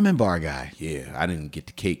not a lemon bar guy. Yeah, I didn't get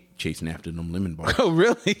the cake chasing after them lemon bars. Oh,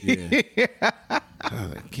 really? Yeah. I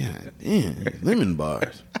was like, God damn, lemon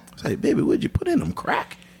bars. I was like, baby, what'd you put in them?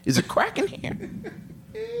 Crack? Is it crack in here?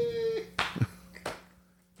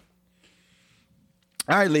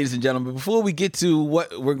 All right, ladies and gentlemen, before we get to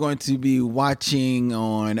what we're going to be watching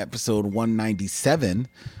on episode 197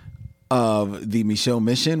 of the Micheaux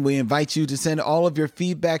Mission, we invite you to send all of your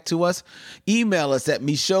feedback to us. Email us at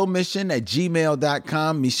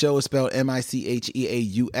micheauxmission@gmail.com. Micheaux is spelled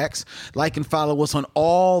Micheaux. Like and follow us on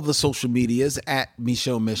all the social medias at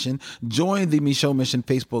Micheaux Mission. Join the Micheaux Mission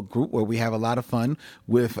Facebook group where we have a lot of fun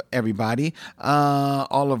with everybody.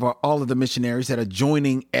 All of the missionaries that are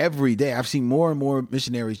joining every day. I've seen more and more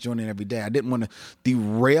missionaries joining every day. I didn't want to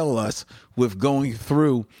derail us with going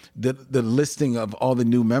through the listing of all the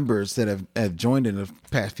new members that have joined in the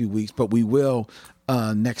past few weeks, but we will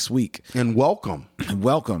next week. And welcome.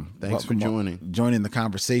 Welcome. Thanks for joining the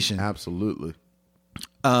conversation. Absolutely.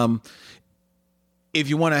 If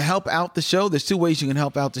you want to help out the show, there's 2 ways you can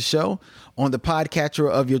help out the show. On the podcatcher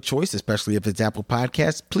of your choice, especially if it's Apple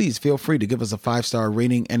Podcasts, please feel free to give us a 5-star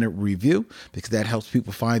rating and a review because that helps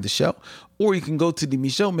people find the show. Or you can go to the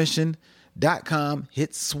micheauxmission.com,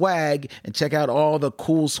 hit swag, and check out all the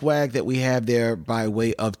cool swag that we have there by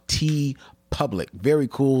way of TeePublic. Very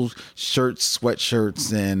cool shirts,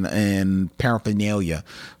 sweatshirts, and paraphernalia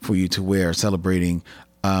for you to wear celebrating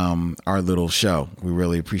our little show. We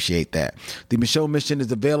really appreciate that. The Micheaux Mission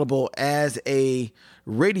is available as a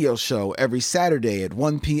radio show every Saturday at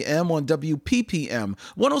 1 p.m. on WPPM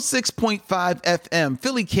 106.5 FM,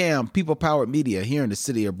 Philly Cam, People Powered Media here in the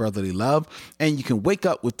city of brotherly love. And you can wake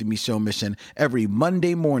up with the Micheaux Mission every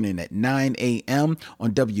Monday morning at 9 a.m.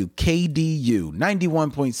 on WKDU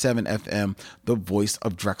 91.7 FM, the voice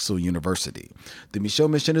of Drexel University. The Micheaux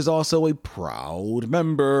Mission is also a proud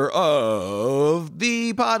member of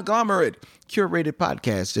The Podglomerate, curated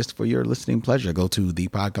podcast just for your listening pleasure. Go to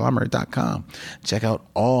thepodglomerate.com. Check out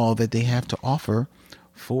all that they have to offer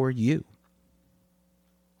for you.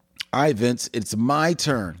 All right, Vince, it's my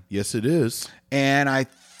turn. Yes, it is. And I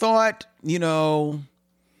thought,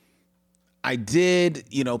 I did,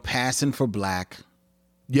 Passing for Black.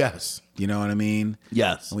 Yes. You know what I mean?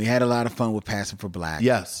 Yes. We had a lot of fun with Passing for Black.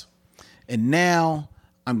 Yes. And now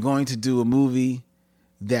I'm going to do a movie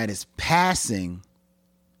that is passing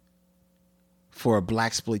for a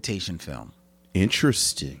blaxploitation film.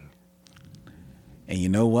 Interesting. And you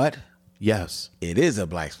know what? Yes. It is a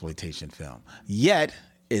blaxploitation film. Yet,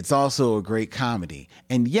 it's also a great comedy.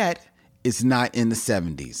 And yet, it's not in the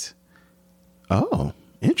 70s. Oh,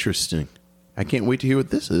 interesting. I can't wait to hear what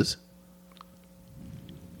this is.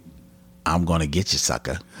 I'm gonna get you,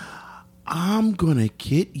 sucker. I'm gonna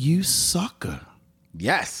get you, sucker.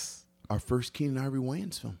 Yes. Our first Keenan Ivory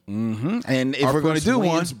Wayans film. Mm-hmm. And if Our we're going to do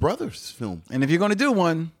Wayans one, Brothers film. and if you're going to do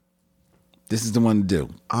one, this is the one to do.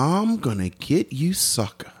 I'm gonna get you,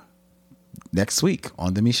 sucker. Next week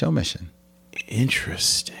on the Micheaux Mission.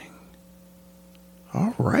 Interesting.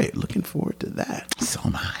 All right, looking forward to that. So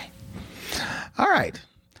am I. All right.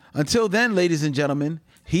 Until then, ladies and gentlemen,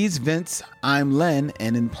 he's Vince, I'm Len,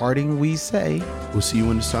 and in parting we say, We'll see you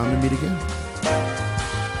when it's time to meet again.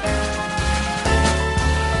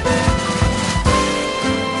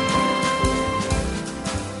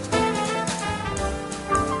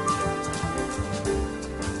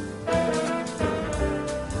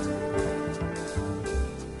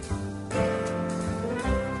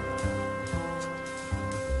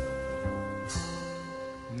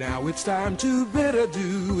 Now it's time to bid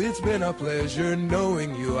adieu. It's been a pleasure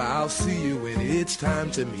knowing you. I'll see you when it's time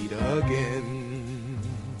to meet again.